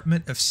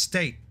Department of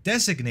State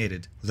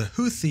designated the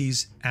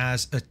Houthis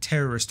as a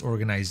terrorist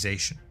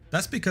organization.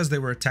 That's because they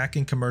were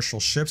attacking commercial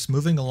ships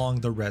moving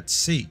along the Red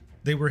Sea.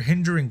 They were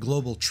hindering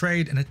global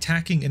trade and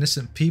attacking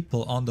innocent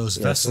people on those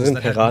vessels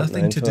that had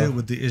nothing to do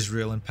with the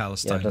Israel and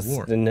Palestine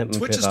war.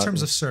 Twitch's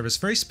terms of service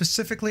very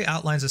specifically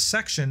outlines a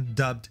section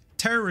dubbed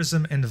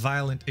Terrorism and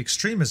Violent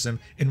Extremism,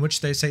 in which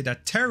they say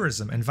that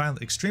terrorism and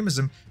violent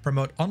extremism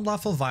promote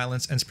unlawful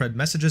violence and spread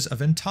messages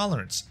of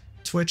intolerance.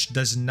 Twitch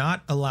does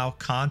not allow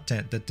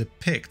content that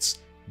depicts,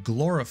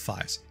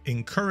 glorifies,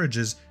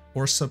 encourages,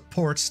 or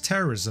supports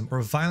terrorism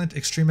or violent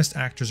extremist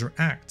actors or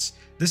acts.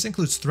 This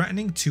includes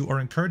threatening to or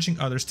encouraging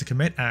others to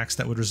commit acts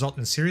that would result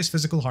in serious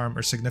physical harm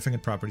or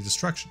significant property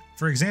destruction.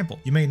 For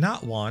example, you may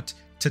not want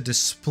to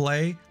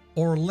display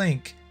or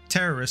link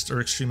terrorist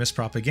or extremist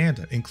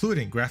propaganda,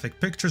 including graphic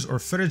pictures or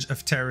footage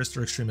of terrorist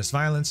or extremist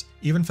violence,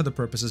 even for the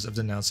purposes of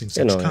denouncing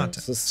such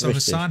content. So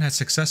Hassan has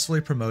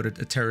successfully promoted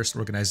a terrorist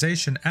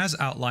organization as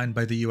outlined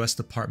by the US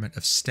Department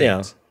of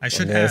State. I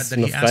should add that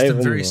he asked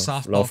them very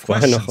softball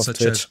questions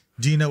such as,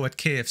 do you know what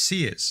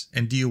KFC is?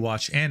 And do you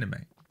watch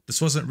anime?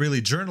 This wasn't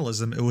really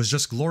journalism, it was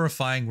just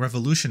glorifying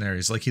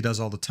revolutionaries like he does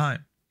all the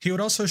time. He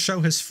would also show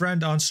his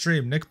friend on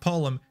stream, Nick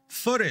Polam,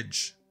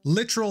 footage,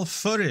 literal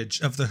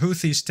footage of the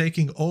Houthis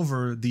taking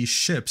over these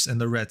ships in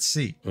the Red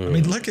Sea. I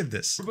mean, look at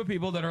this. Group of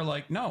people that are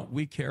like, no,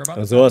 we care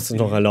about so ist es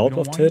noch erlaubt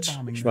auf Twitch?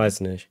 Ich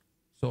weiß nicht.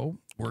 So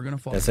we're gonna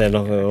follow. Dass er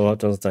noch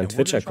überhaupt seinen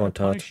Twitch-Account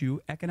hat.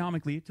 You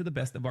economically to the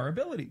best of our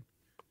ability.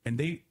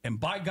 And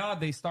by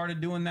God, they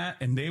started doing that,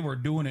 and they were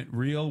doing it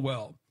real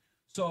well.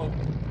 So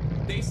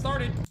they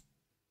started.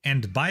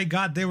 And by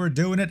God, they were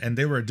doing it, and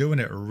they were doing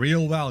it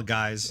real well,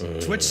 guys.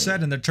 Twitch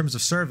said in their terms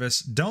of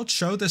service, don't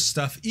show this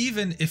stuff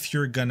even if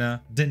you're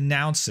gonna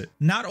denounce it.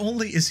 Not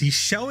only is he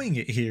showing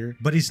it here,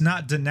 but he's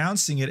not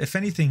denouncing it. If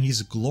anything,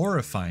 he's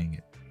glorifying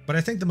it. But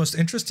I think the most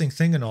interesting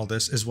thing in all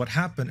this is what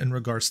happened in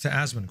regards to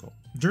Asmongold.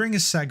 During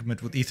his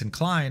segment with Ethan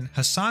Klein,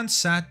 Hassan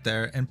sat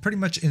there and pretty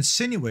much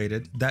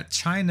insinuated that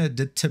China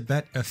did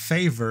Tibet a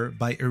favor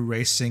by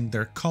erasing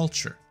their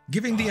culture,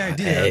 giving the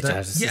idea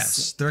that,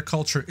 yes, their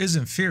culture is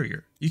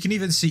inferior. You can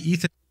even see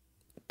Ethan.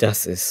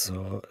 Das ist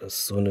so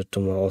eine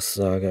dumme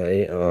Aussage,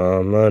 ey.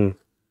 Oh, Mann.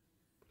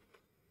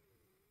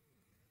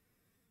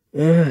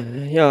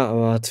 Ja,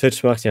 aber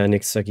Twitch macht ja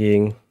nichts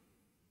dagegen.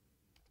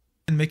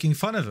 Making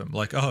fun of him,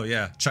 like, oh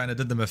yeah, China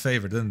did them a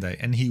favor, didn't they?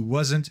 And he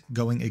wasn't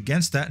going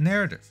against that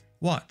narrative.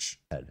 Watch.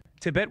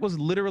 Tibet was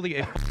literally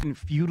a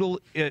feudal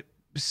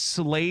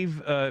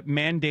slave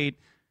mandate,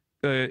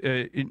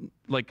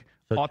 like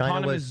so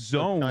autonomous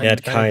zone. Er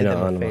hat keine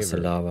Ahnung, was er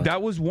labert.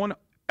 That was one.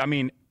 I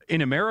mean,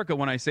 in America,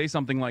 when I say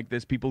something like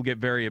this, people get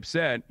very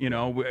upset. You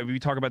know, we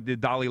talk about the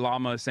Dalai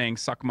Lama saying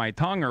 "suck my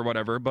tongue" or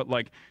whatever, but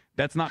like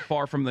that's not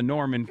far from the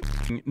norm in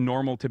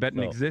normal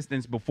Tibetan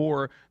existence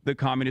before the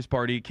Communist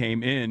Party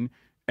came in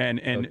and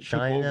so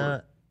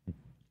China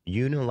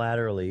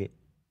unilaterally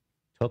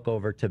took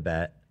over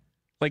Tibet.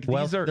 Like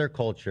these are their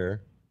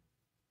culture.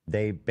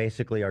 They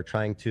basically are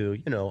trying to,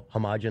 you know,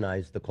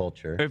 homogenize the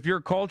culture. If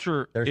your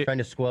culture, they're trying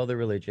to spoil the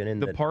religion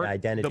and the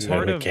identity.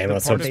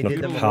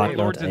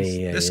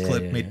 This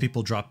clip made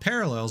people draw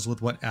parallels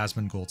with what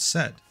Asmongold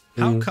said.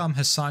 How come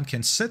Hassan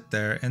can sit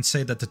there and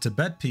say that the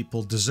Tibet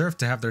people deserve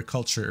to have their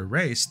culture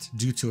erased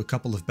due to a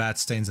couple of bad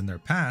stains in their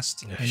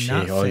past and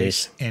not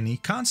face any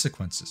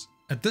consequences?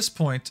 At this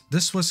point,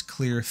 this was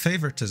clear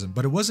favoritism,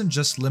 but it wasn't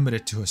just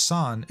limited to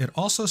Hassan, it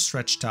also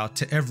stretched out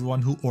to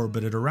everyone who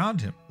orbited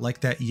around him,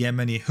 like that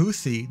Yemeni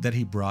Houthi that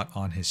he brought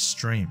on his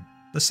stream.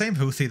 The same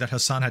Houthi that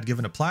Hassan had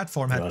given a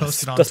platform had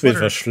posted on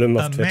Twitter,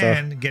 a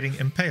man getting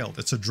impaled.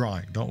 It's a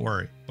drawing, don't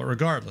worry. But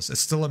regardless, it's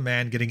still a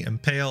man getting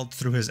impaled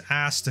through his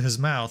ass to his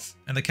mouth,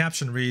 and the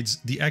caption reads,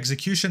 "The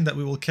execution that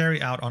we will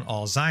carry out on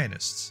all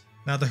Zionists."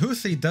 Now the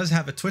Houthi does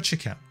have a Twitch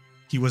account.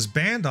 He was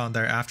banned on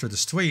there after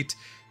this tweet,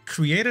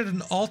 created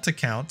an alt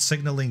account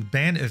signaling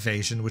ban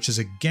evasion, which is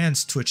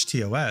against Twitch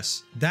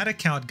TOS. That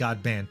account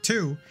got banned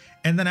too,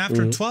 and then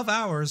after 12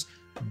 hours,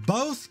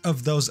 both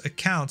of those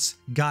accounts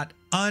got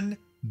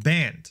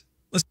unbanned.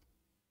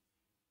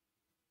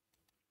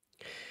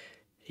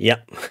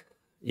 Yep.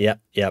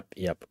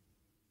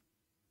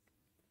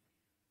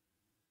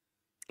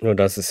 Nur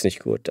das ist nicht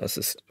gut. Das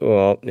ist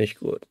überhaupt nicht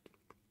gut.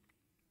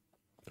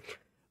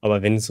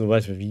 Aber wenn zum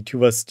Beispiel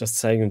YouTubers das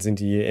zeigen, sind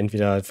die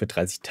entweder für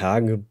 30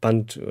 Tage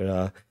gebannt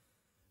oder.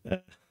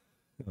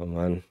 Oh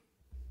Mann.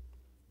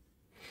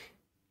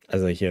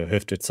 Also hier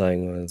Hüfte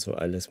zeigen und so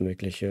alles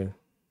Mögliche.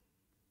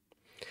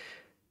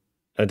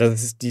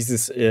 Das ist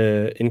dieses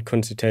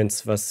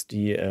Inkonsistenz, was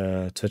die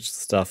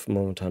Twitch-Stuff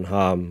momentan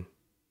haben.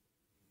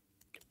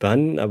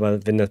 Bannen,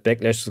 aber wenn das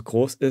Backlash so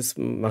groß ist,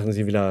 machen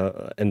sie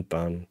wieder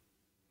Entbannen.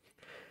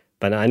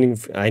 Bei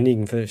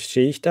einigen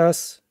verstehe ich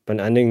das,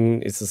 bei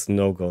einigen ist es ein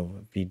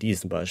No-Go, wie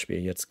diesem Beispiel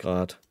jetzt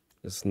gerade.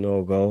 Ist ein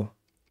No-Go.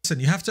 Listen,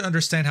 you have to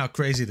understand how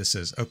crazy this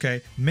is,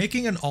 okay?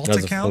 Making an alt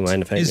Also account für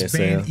meine is Verhältnisse,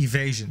 ban ja.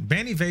 evasion.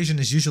 Ban evasion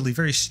is usually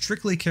very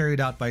strictly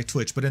carried out by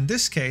Twitch, but in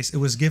this case, it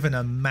was given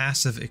a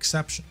massive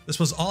exception.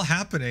 This was all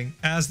happening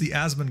as the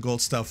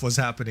Asmongold stuff was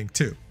happening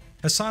too.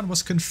 Hassan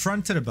was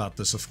confronted about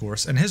this, of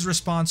course, and his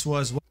response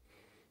was,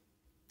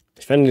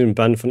 Ich fand den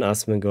Bann von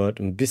Asmongold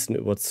ein bisschen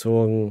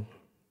überzogen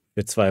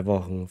für 2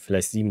 Wochen.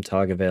 Vielleicht 7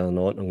 Tage wäre in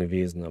Ordnung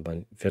gewesen,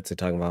 aber 14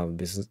 Tagen war ein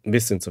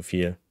bisschen zu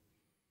viel.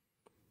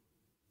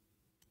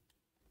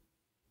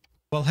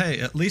 well,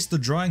 hey, at least the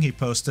drawing he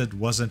posted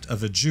wasn't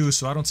of a Jew,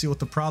 so I don't see what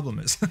the problem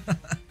is.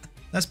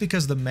 That's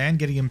because the man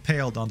getting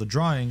impaled on the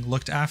drawing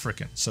looked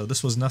African, so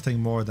this was nothing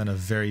more than a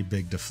very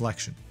big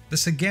deflection.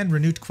 This again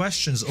renewed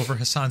questions over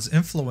Hassan's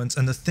influence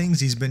and the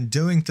things he's been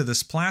doing to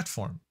this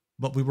platform,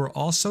 but we were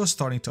also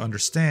starting to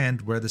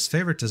understand where this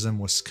favoritism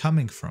was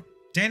coming from.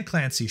 Dan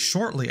Clancy,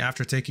 shortly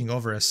after taking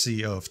over as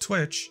CEO of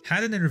Twitch,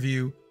 had an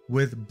interview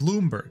with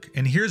Bloomberg,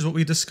 and here's what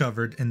we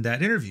discovered in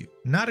that interview.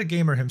 Not a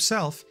gamer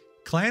himself,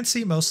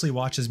 Clancy mostly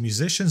watches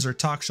musicians or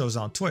talk shows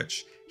on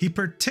Twitch. He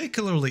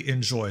particularly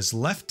enjoys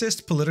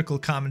leftist political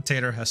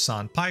commentator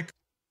Hassan Pike.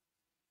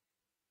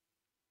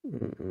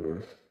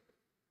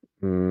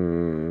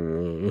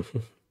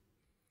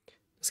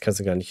 Das kannst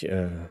du gar nicht,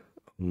 oh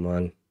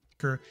Mann.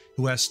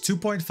 Who has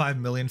 2.5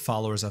 million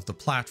followers of the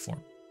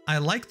platform. I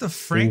like the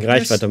Wegen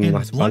frankness Reichweite and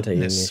macht Bante ihn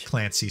bluntness, nicht.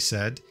 Clancy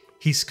said.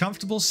 He's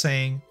comfortable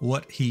saying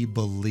what he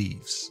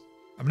believes.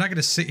 I'm not going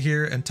to sit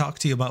here and talk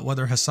to you about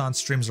whether Hassan's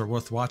streams are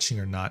worth watching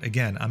or not.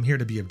 Again, I'm here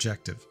to be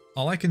objective.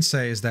 All I can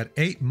say is that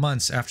 8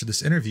 months after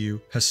this interview,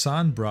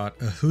 Hassan brought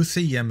a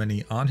Houthi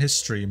Yemeni on his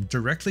stream,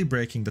 directly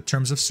breaking the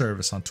terms of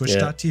service on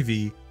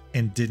Twitch.tv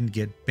and didn't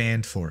get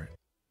banned for it.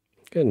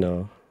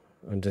 Genau.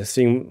 Und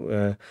deswegen,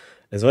 er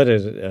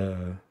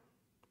sollte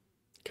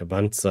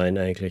gebannt sein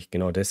eigentlich,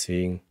 genau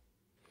deswegen.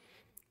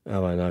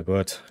 Aber na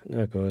gut,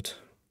 na gut.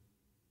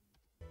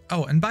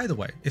 Oh, and by the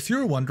way, if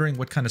you're wondering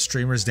what kind of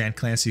streamers Dan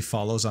Clancy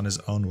follows on his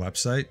own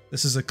website,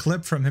 this is a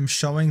clip from him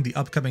showing the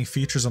upcoming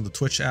features on the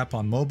Twitch app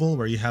on mobile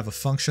where you have a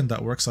function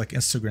that works like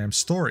Instagram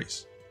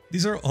stories.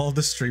 These are all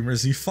the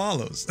streamers he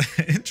follows.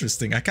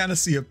 Interesting, I kind of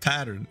see a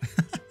pattern.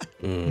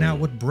 Now,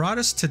 what brought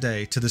us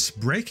today to this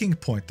breaking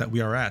point that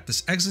we are at,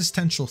 this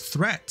existential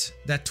threat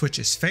that Twitch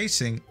is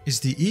facing, is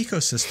the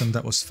ecosystem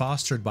that was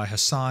fostered by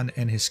Hassan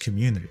and his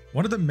community.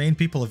 One of the main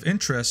people of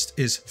interest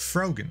is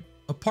Fragen,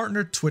 a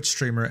partner Twitch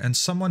streamer and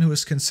someone who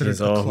is considered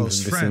Ist a auch ein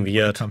close bisschen friend when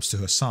weird. it comes to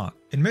Hassan.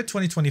 In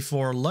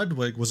mid-2024,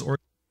 Ludwig was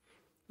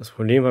Das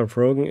Problem bei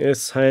Fragen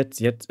ist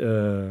halt, jetzt,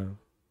 war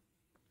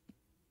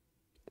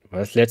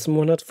das letzten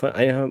Monat, vor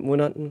 1,5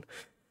 Monaten,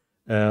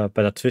 bei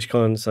der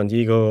TwitchCon San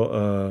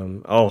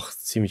Diego auch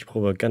ziemlich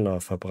Propaganda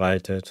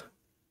verbreitet.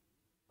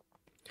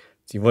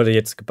 Sie wurde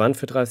jetzt gebannt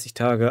für 30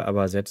 Tage,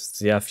 aber sie hat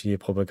sehr viel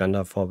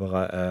Propaganda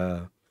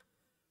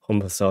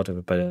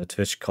rumversaut bei der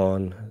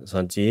TwitchCon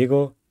San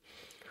Diego.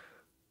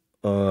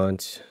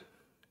 Und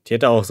die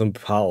hat auch so ein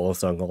paar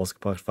Aussagen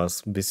rausgebracht,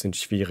 was ein bisschen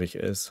schwierig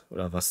ist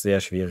oder was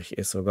sehr schwierig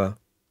ist sogar.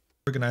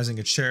 organizing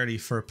a charity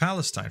for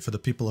Palestine, for the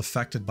people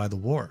affected by the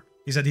war.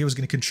 He said he was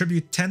going to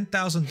contribute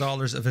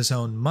 $10,000 of his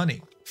own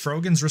money.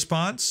 Frogan's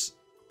response?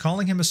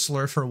 Calling him a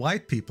slur for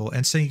white people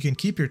and saying you can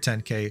keep your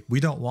 10K, we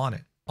don't want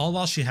it. All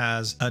while she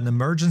has an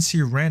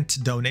emergency rent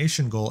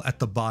donation goal at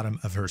the bottom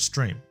of her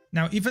stream.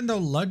 Now, even though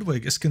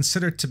Ludwig is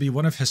considered to be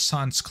one of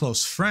Hassan's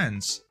close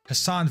friends,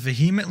 Hassan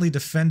vehemently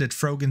defended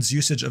Frogan's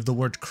usage of the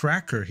word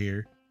cracker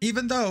here,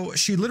 even though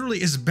she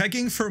literally is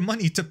begging for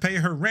money to pay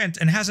her rent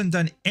and hasn't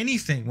done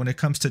anything when it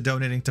comes to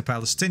donating to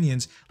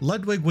Palestinians.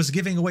 Ludwig was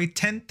giving away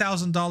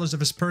 $10,000 of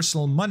his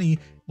personal money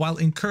while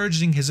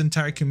encouraging his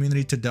entire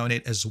community to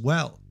donate as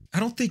well. I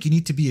don't think you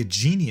need to be a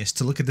genius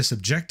to look at this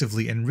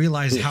objectively and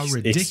realize how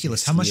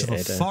ridiculous, how much of a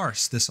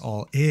farce this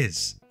all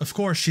is. Of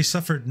course, she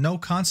suffered no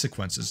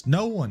consequences.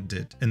 No one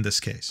did in this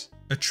case.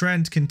 A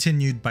trend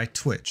continued by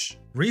Twitch.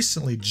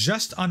 Recently,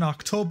 just on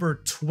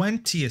October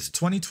 20th,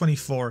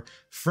 2024,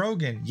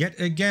 Frogan, yet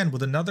again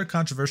with another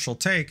controversial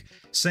take,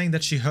 saying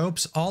that she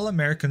hopes all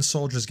American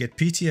soldiers get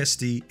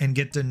PTSD and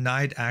get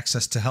denied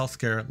access to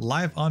healthcare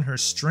live on her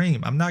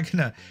stream. I'm not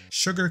gonna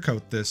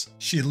sugarcoat this.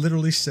 She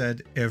literally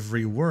said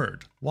every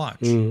word.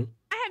 Watch. I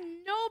have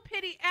no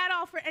pity at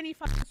all for any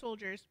fucking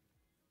soldiers.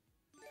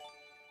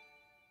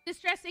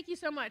 Distress, thank you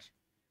so much.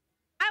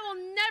 I will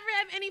never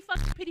have any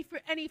fucking pity for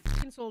any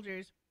fucking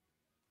soldiers.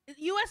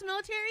 U.S.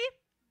 military?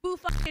 Boo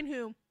fucking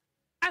who?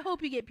 I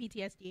hope you get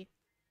PTSD.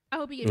 I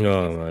hope you get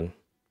Ja, Mann.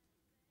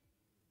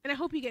 and I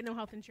hope you get no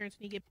health insurance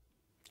when you get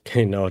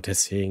Genau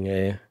deswegen,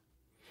 ey.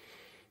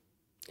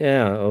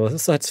 Ja, aber es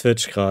ist halt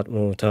Twitch gerade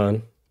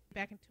momentan.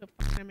 back into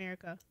fucking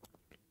America.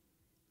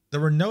 There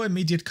were no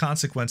immediate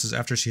consequences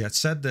after she had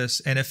said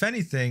this, and if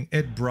anything,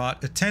 it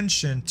brought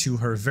attention to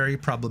her very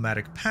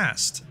problematic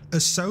past,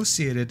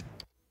 associated.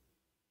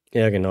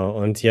 Ja, genau.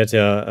 Und die hat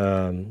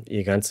ja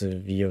ihr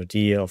ganze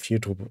VOD auf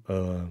YouTube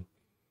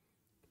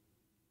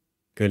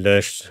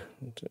gelöscht,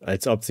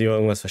 als ob sie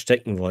irgendwas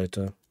verstecken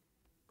wollte.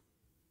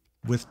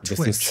 With Ein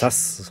bisschen Twitch.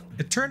 sass.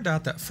 It turned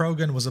out that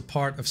Frogan was a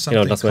part of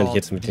Genau, something das meine ich called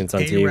jetzt mit den San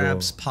the Diego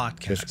Arabs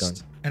podcast.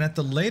 TwitchCon. And at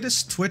the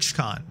latest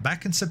TwitchCon,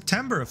 back in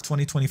September of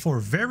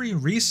 2024, very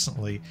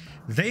recently,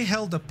 they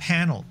held a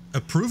panel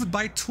approved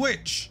by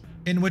Twitch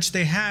in which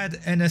they had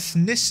an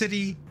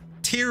ethnicity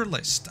tier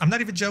list. I'm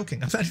not even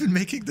joking. I'm not even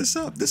making this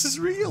up. This is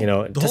real.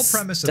 Genau, The whole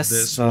premise of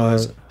this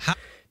was how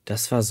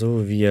das war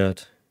so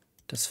weird.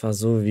 Das war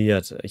so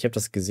weird. Ich habe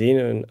das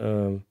gesehen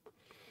in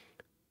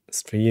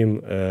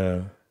Stream.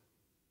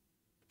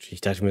 Ich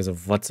dachte mir so,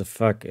 what the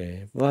fuck,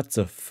 ey? What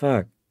the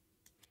fuck?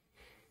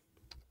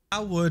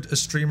 how would a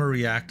streamer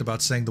react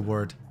about saying the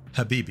word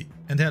Habibi?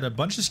 And they had a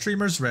bunch of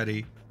streamers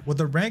ready with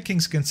the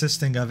rankings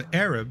consisting of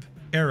Arab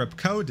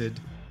coded,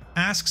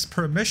 asks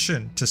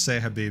permission to say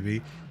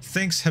Habibi,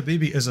 thinks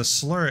Habibi is a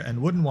slur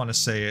and wouldn't want to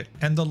say it,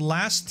 and the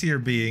last tier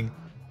being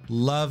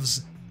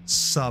loves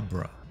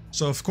Sabra.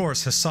 So of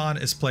course Hassan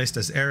is placed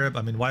as Arab.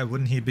 I mean, why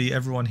wouldn't he be?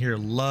 Everyone here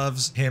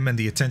loves him and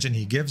the attention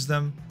he gives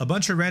them. A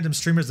bunch of random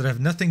streamers that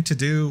have nothing to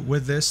do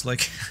with this.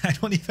 Like, I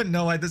don't even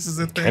know why this is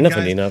a thing, Keiner von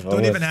guys. denen hat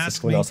Don't even irgendwas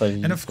ask zu tun, me. außer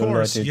die And of fünf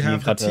course, Leute, you die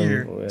have the gerade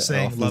tier auf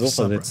saying dem love Sofa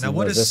Sabra. sitzen Now, bei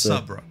what is Sessel.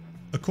 Sabra?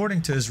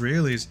 According to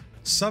Israelis,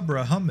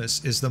 Sabra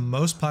hummus is the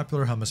most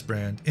popular hummus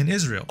brand in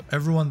Israel.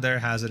 Everyone there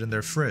has it in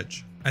their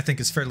fridge. I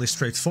think it's fairly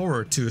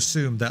straightforward to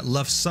assume that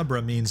love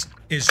Sabra means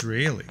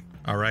Israeli,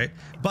 all right?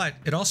 But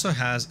it also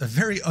has a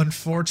very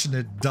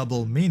unfortunate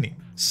double meaning.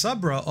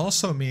 Sabra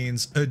also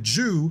means a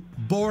Jew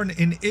born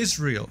in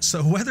Israel.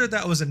 So whether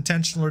that was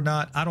intentional or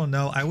not, I don't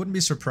know. I wouldn't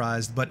be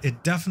surprised, but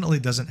it definitely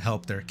doesn't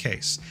help their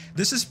case.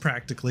 This is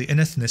practically an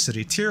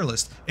ethnicity tier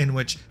list in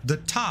which the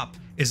top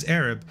is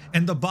Arab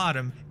and the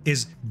bottom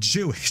is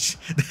Jewish.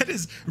 That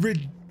is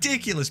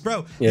ridiculous,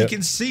 bro. Yeah. You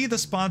can see the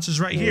sponsors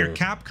right here: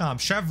 Capcom,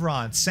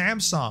 Chevron,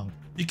 Samsung.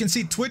 You can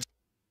see Twitch.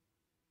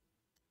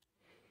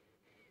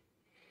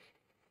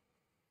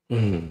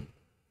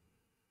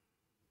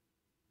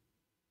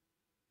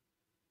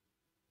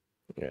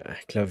 Ja,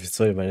 ich glaube, ich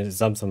sollte mein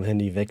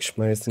Samsung-Handy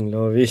wegschmeißen,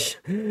 glaube ich.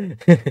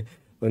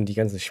 Und die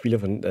ganzen Spiele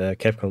von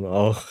Capcom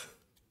auch.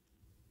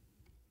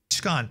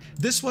 TwitchCon.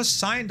 This was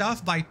signed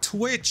off by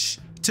Twitch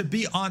to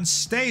be on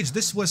stage.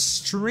 This was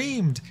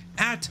streamed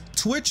at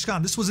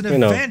TwitchCon. This was an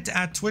event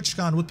at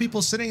TwitchCon with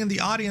people sitting in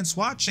the audience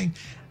watching.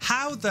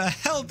 How the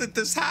hell did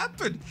this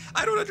happen?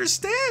 I don't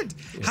understand.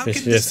 How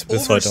can this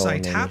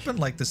oversight happen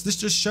like this? This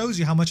just shows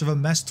you how much of a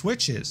mess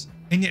Twitch is.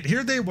 And yet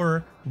here they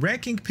were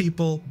ranking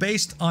people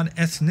based on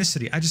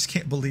ethnicity. I just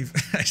can't believe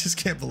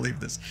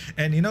this.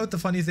 And you know what the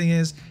funny thing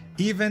is?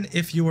 Even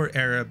if you were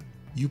Arab,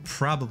 you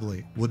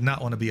probably would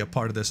not want to be a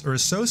part of this or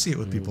associate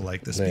with people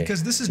like this,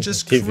 because this is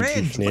just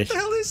cringe. What the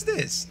hell is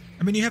this?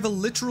 I mean, you have a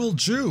literal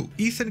Jew,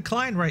 Ethan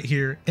Klein, right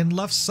here in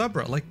Love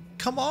Sabra. Like,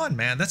 come on,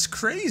 man, that's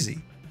crazy.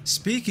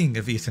 Speaking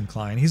of Ethan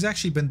Klein, he's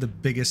actually been the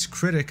biggest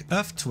critic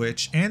of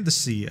Twitch and the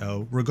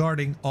CEO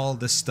regarding all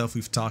this stuff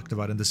we've talked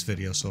about in this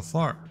video so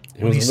far.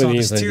 When he saw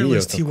this tier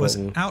list, he was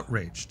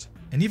outraged.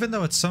 And even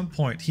though at some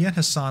point he and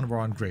Hassan were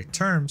on great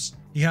terms,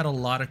 he had a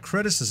lot of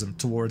criticism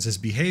towards his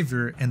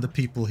behavior and the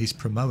people he's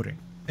promoting.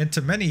 And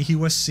to many, he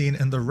was seen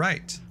in the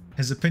right.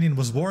 His opinion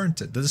was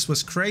warranted. This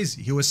was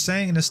crazy. He was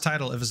saying in his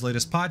title of his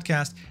latest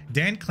podcast,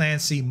 Dan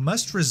Clancy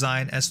must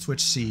resign as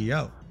Twitch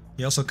CEO.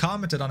 He also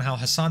commented on how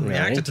Hassan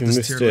reacted to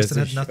this tier list and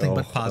had nothing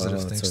but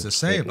positive things to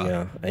say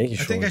about it. I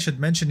think I should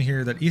mention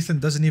here that Ethan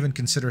doesn't even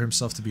consider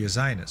himself to be a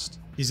Zionist.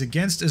 He's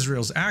against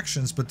Israel's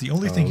actions, but the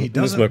only thing he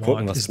doesn't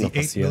want is the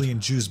 8 million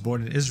Jews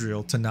born in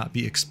Israel to not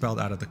be expelled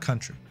out of the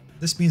country.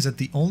 This means that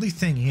the only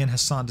thing he and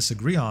Hassan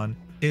disagree on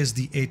is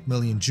the 8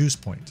 million Jews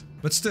point.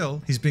 But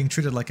still, he's being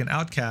treated like an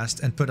outcast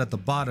and put at the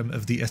bottom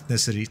of the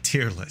ethnicity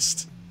tier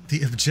list.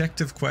 The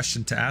objective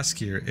question to ask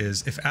here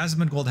is, if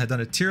Asmongold had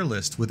done a tier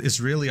list with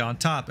Israeli on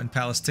top and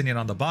Palestinian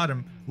on the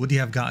bottom, would he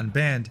have gotten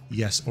banned,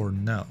 yes or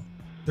no?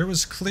 There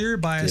was clear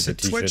bias at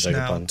Twitch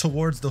now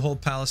towards the whole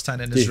Palestine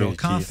and Israel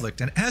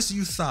conflict, and as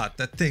you thought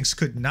that things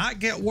could not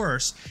get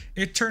worse,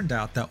 it turned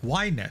out that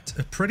Ynet,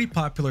 a pretty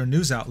popular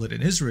news outlet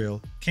in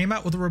Israel, came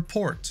out with a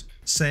report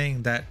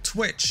saying that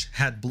Twitch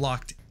had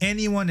blocked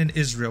anyone in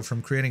Israel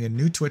from creating a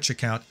new Twitch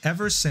account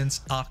ever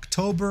since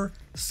October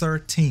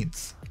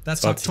 13th.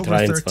 That's October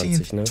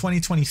 13th,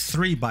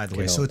 2023, by the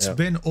way, so it's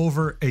been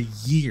over a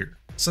year.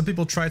 Some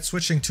people tried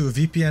switching to a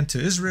VPN to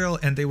Israel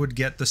and they would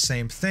get the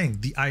same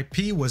thing. The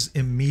IP was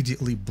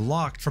immediately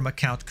blocked from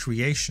account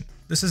creation.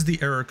 This is the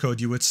error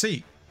code you would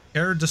see.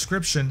 Error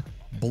description: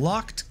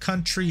 blocked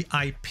country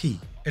IP.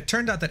 It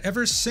turned out that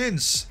ever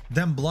since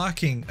them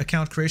blocking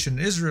account creation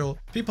in Israel,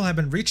 people have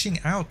been reaching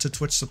out to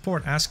Twitch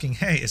support asking,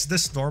 hey, is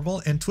this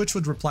normal? And Twitch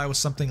would reply with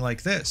something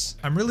like this: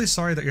 I'm really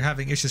sorry that you're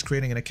having issues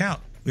creating an account.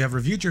 We have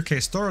reviewed your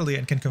case thoroughly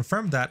and can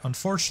confirm that,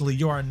 unfortunately,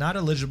 you are not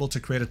eligible to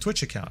create a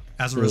Twitch account.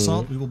 As a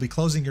result, we will be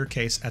closing your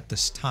case at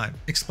this time.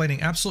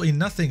 Explaining absolutely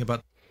nothing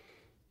about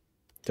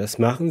Das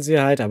machen sie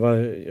halt, aber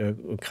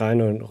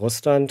Ukraine und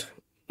Russland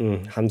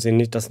haben sie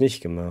das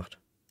nicht gemacht.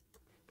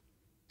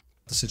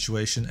 the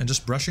situation and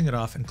just brushing it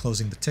off and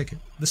closing the ticket.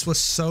 This was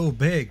so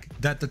big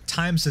that the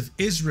Times of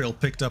Israel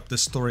picked up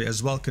this story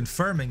as well,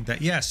 confirming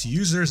that yes,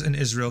 users in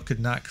Israel could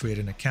not create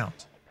an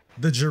account.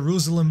 The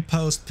Jerusalem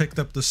Post picked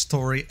up the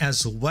story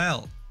as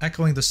well,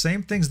 echoing the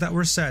same things that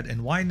were said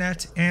in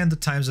Ynet and the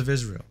Times of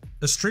Israel.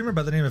 A streamer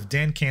by the name of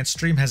Dan Can't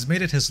Stream has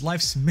made it his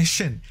life's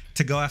mission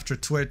to go after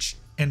Twitch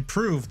and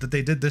prove that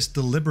they did this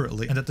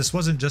deliberately and that this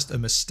wasn't just a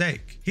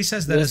mistake. He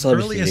says that as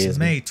early as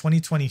May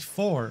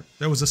 2024,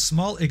 there was a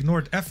small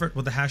ignored effort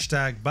with the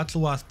hashtag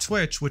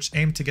 #BatluathTwitch, which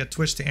aimed to get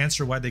Twitch to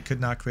answer why they could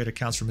not create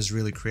accounts from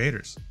Israeli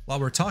creators. While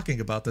we're talking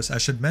about this, I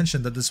should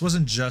mention that this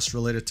wasn't just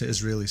related to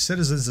Israeli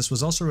citizens, this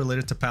was also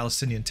related to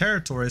Palestinian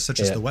territories such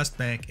as the West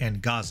Bank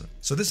and Gaza.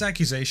 So this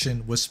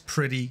accusation was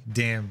pretty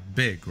damn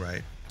big,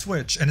 right?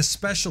 Twitch, and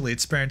especially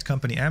its parent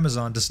company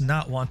Amazon, does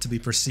not want to be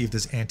perceived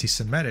as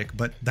anti-Semitic,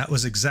 but that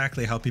was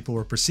exactly how people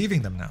were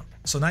perceiving them now.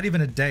 So not even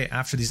a day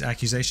after these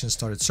accusations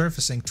started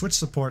surfacing, Twitch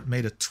support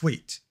made a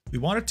tweet. We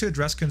wanted to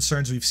address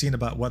concerns we've seen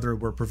about whether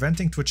we're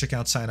preventing Twitch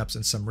account signups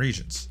in some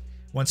regions.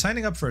 When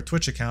signing up for a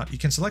Twitch account, you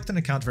can select an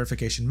account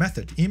verification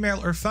method,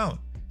 email or phone.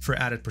 For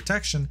added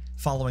protection,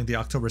 following the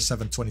October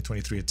 7,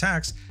 2023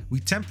 attacks, we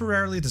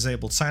temporarily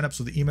disabled signups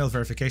with email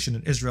verification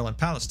in Israel and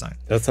Palestine.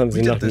 Das haben sie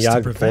We nach did einem this Jahr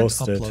to prevent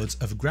gepostet.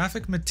 uploads of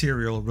graphic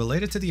material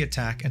related to the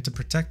attack and to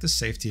protect the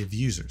safety of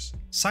users.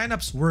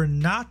 Signups were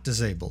not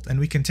disabled, and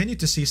we continue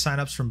to see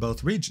signups from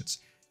both regions.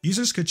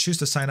 Users could choose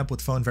to sign up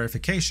with phone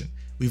verification.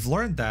 We've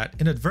learned that,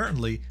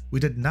 inadvertently, we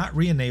did not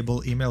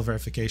re-enable email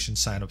verification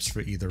signups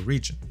for either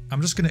region.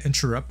 I'm just going to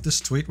interrupt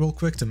this tweet real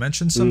quick to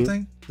mention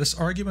something. This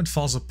argument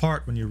falls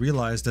apart when you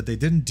realize that they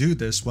didn't do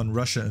this when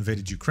Russia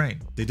invaded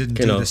Ukraine. They didn't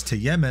do this to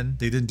Yemen,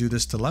 they didn't do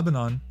this to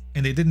Lebanon,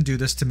 and they didn't do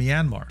this to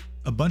Myanmar,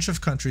 a bunch of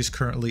countries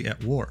currently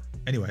at war.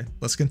 Anyway,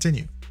 let's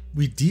continue.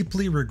 We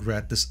deeply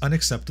regret this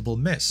unacceptable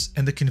miss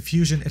and the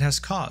confusion it has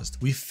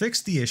caused. We've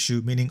fixed the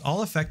issue, meaning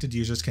all affected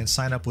users can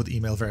sign up with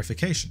email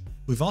verification.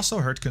 We've also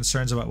heard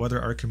concerns about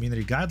whether our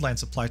community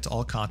guidelines apply to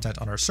all content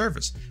on our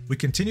service. We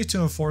continue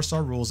to enforce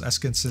our rules as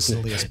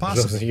consistently as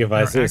possible, and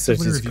are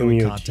actively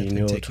reviewing content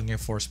and taking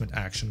enforcement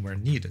action where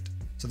needed.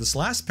 So this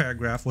last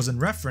paragraph was in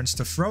reference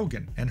to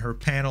Fragen and her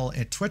panel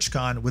at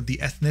TwitchCon with the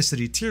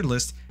ethnicity tier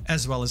list,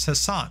 as well as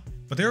Hassan.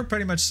 But they were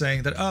pretty much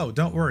saying that, oh,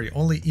 don't worry,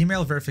 only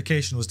email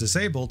verification was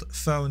disabled,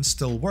 phone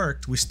still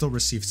worked, we still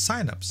received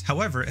signups.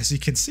 However, as you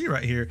can see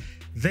right here,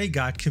 they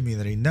got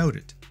community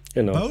noted.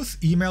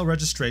 Both email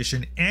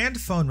registration and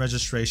phone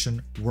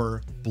registration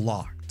were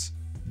blocked.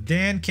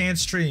 Dan Can't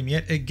Stream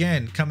yet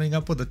again coming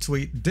up with a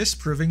tweet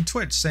disproving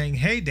Twitch, saying,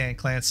 hey Dan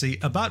Clancy,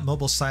 about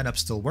mobile signup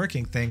still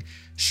working thing,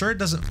 sure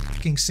doesn't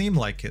fucking seem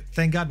like it.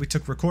 Thank God we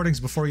took recordings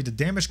before you did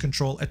damage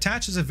control.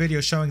 Attaches a video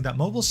showing that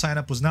mobile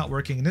signup was not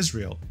working in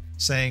Israel,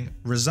 saying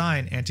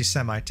resign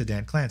anti-Semite to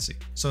Dan Clancy.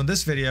 So in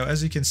this video,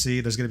 as you can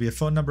see, there's going to be a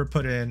phone number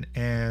put in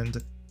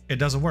and it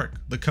doesn't work.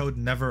 The code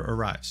never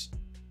arrives.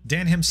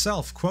 Dan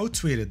himself quote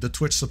tweeted the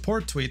Twitch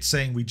support tweet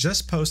saying, we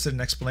just posted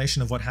an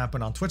explanation of what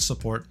happened on Twitch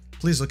support.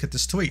 Please look at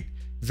this tweet.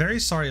 Very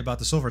sorry about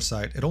this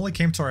oversight. It only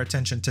came to our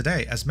attention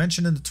today. As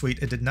mentioned in the tweet,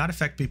 it did not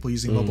affect people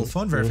using mobile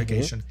phone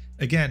verification.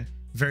 Again,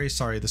 very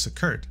sorry this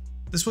occurred.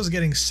 This was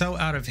getting so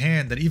out of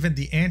hand that even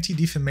the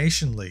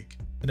Anti-Defamation League,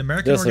 an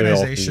American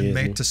organization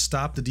made to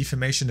stop the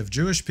defamation of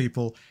Jewish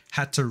people,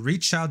 had to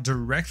reach out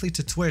directly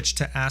to Twitch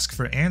to ask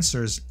for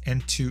answers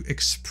and to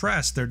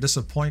express their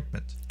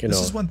disappointment. This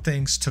is when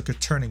things took a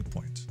turning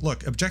point.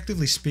 Look,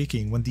 objectively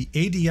speaking, when the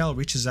ADL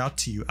reaches out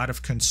to you out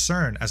of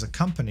concern as a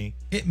company,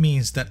 it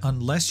means that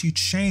unless you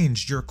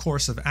change your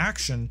course of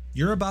action,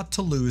 you're about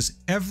to lose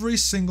every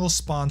single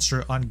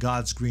sponsor on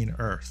God's green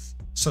earth.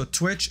 So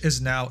Twitch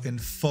is now in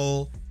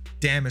full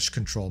damage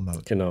control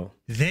mode.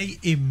 They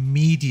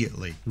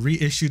immediately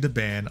reissued a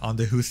ban on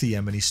the Houthi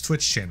Yemeni's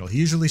Twitch channel. He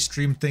usually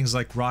streamed things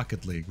like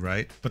Rocket League,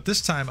 right? But this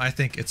time I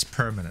think it's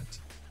permanent.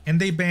 And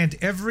they banned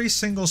every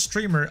single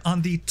streamer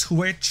on the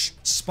Twitch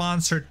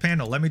sponsored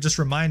panel. Let me just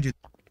remind you.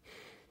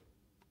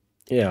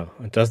 Ja,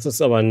 und das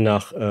ist aber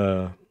nach,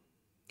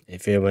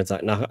 ich will mal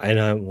sagen, nach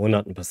 1,5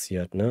 Monaten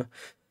passiert, ne?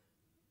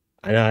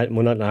 1,5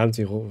 Monaten haben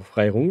sie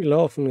frei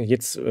rumgelaufen.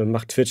 Jetzt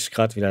macht Twitch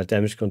gerade wieder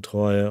Damage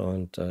Control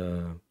und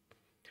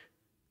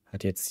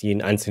hat jetzt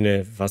jeden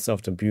einzelnen, was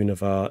auf der Bühne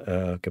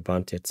war,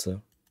 gebannt jetzt.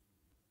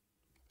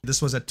 This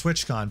was at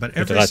TwitchCon, but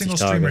every single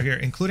streamer here,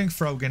 including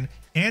Frogan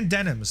and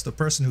Denims, the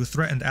person who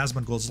threatened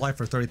Asmongold's life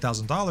for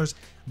 $30,000,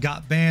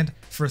 got banned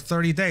for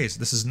 30 days.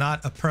 This is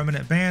not a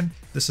permanent ban.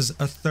 This is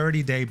a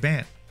 30-day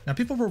ban. Now,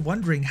 people were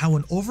wondering how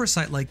an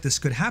oversight like this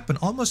could happen.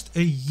 Almost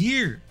a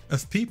year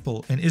of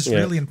people in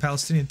Israeli and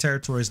Palestinian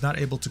territories not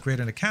able to create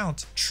an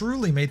account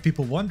truly made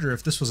people wonder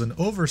if this was an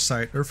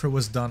oversight or if it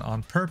was done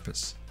on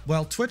purpose.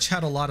 Well, Twitch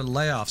had a lot of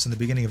layoffs in the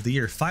beginning of the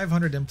year,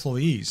 500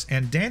 employees,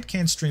 and Dan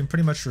Can's stream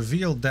pretty much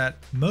revealed that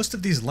most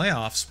of these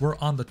layoffs were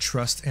on the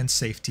trust and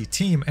safety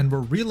team and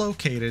were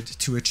relocated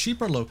to a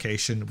cheaper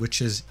location,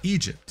 which is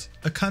Egypt,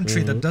 a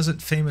country that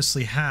doesn't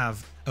famously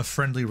have a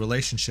friendly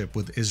relationship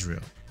with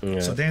Israel.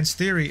 So Dan's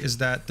theory is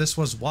that this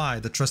was why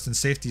the trust and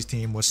safety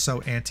team was so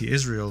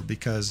anti-Israel,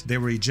 because they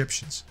were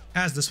Egyptians.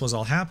 As this was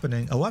all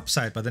happening, a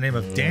website by the name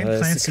of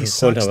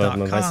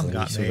DanClancySucks.com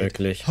got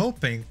made,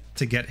 hoping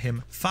to get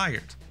him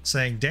fired,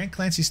 saying Dan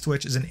Clancy's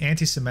Twitch is an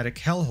anti-Semitic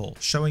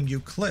hellhole, showing you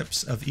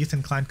clips of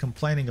Ethan Klein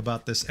complaining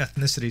about this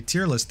ethnicity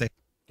tier list.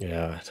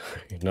 Ja,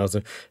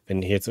 genauso,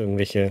 wenn hier jetzt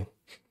irgendwelche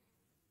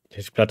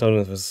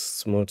Plattformen,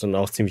 das ist dann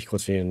auch ziemlich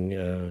groß wie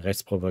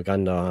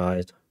Rechtspropaganda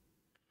halt.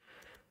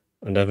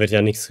 Und da wird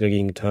ja nichts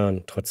dagegen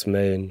getan, trotz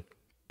Melden.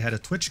 Had a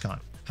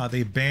TwitchCon, how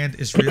they banned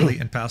Israeli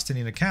and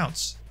Palestinian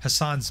accounts,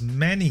 Hassan's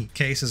many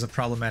cases of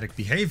problematic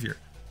behavior,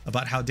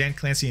 about how Dan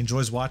Clancy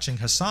enjoys watching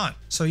Hassan.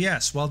 So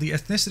yes, while the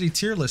ethnicity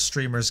tier list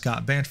streamers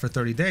got banned for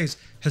 30 days,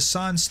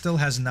 Hassan still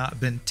has not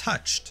been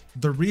touched.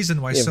 The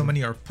reason why so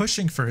many are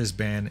pushing for his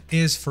ban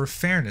is for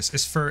fairness,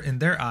 is for, in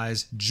their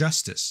eyes,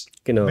 justice.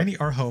 Genau. Many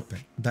are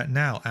hoping that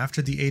now,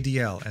 after the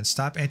ADL and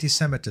Stop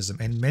Antisemitism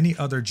and many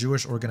other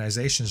Jewish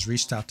organizations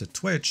reached out to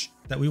Twitch,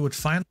 that we would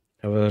finally...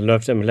 Aber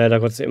läuft leider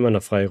Gottes immer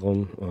noch frei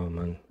rum. Oh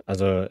Mann.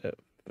 Also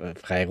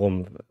frei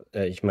rum,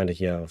 ich meine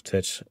hier auf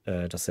Twitch,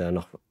 dass er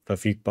noch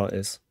verfügbar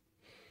ist.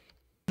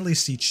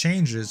 See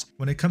changes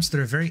when it comes to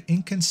their very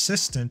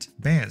inconsistent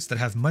bans that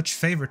have much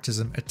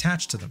favoritism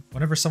attached to them.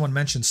 Whenever someone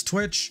mentions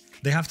Twitch,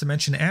 they have to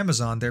mention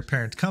Amazon, their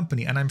parent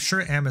company, and I'm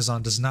sure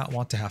Amazon does not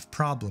want to have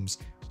problems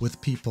with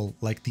people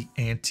like the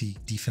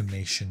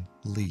Anti-Defamation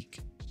League.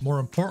 More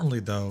importantly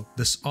though,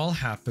 this all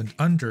happened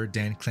under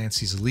Dan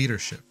Clancy's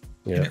leadership.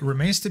 And it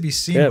remains to be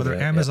seen whether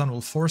Amazon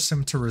will force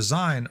him to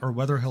resign or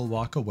whether he'll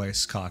walk away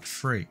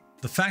scot-free.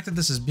 The fact that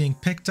this is being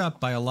picked up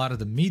by a lot of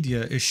the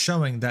media is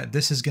showing that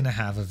this is going to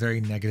have a very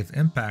negative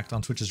impact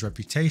on Twitch's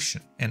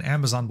reputation, and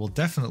Amazon will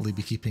definitely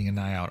be keeping an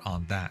eye out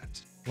on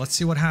that. Let's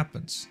see what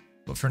happens.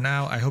 But for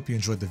now, I hope you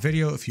enjoyed the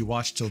video. If you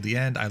watched till the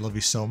end, I love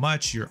you so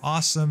much. You're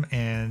awesome,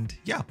 and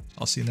yeah,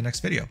 I'll see you in the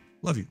next video.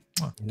 Love you.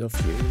 Mwah. Love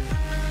you.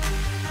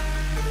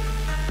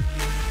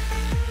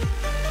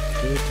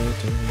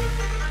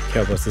 Ich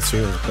glaube, es ist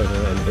schön,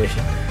 endlich.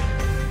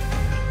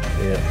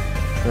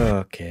 Ja,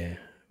 okay.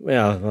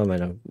 Ja, war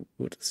mal ein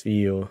gutes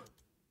Video.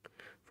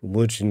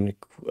 Mulchen, ich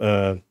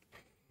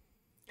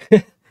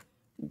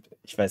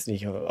weiß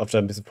nicht, ob da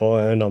ein bisschen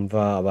vorgenommen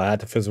war, aber er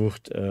hatte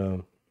versucht,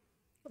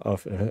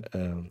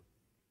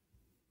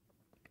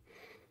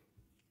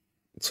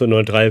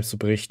 zur 03 zu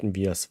berichten,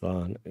 wie es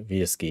war,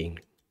 wie es ging.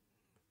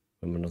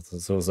 Wenn man das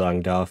so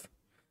sagen darf.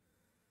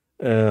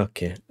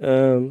 Okay,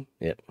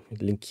 ja,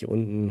 Link hier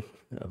unten,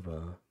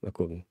 aber mal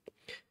gucken.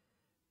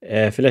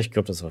 Vielleicht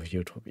kommt das auf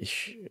YouTube.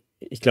 Ich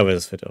glaube,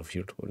 das wird auf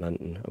YouTube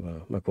landen,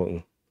 aber mal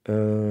gucken.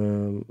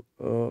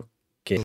 Okay.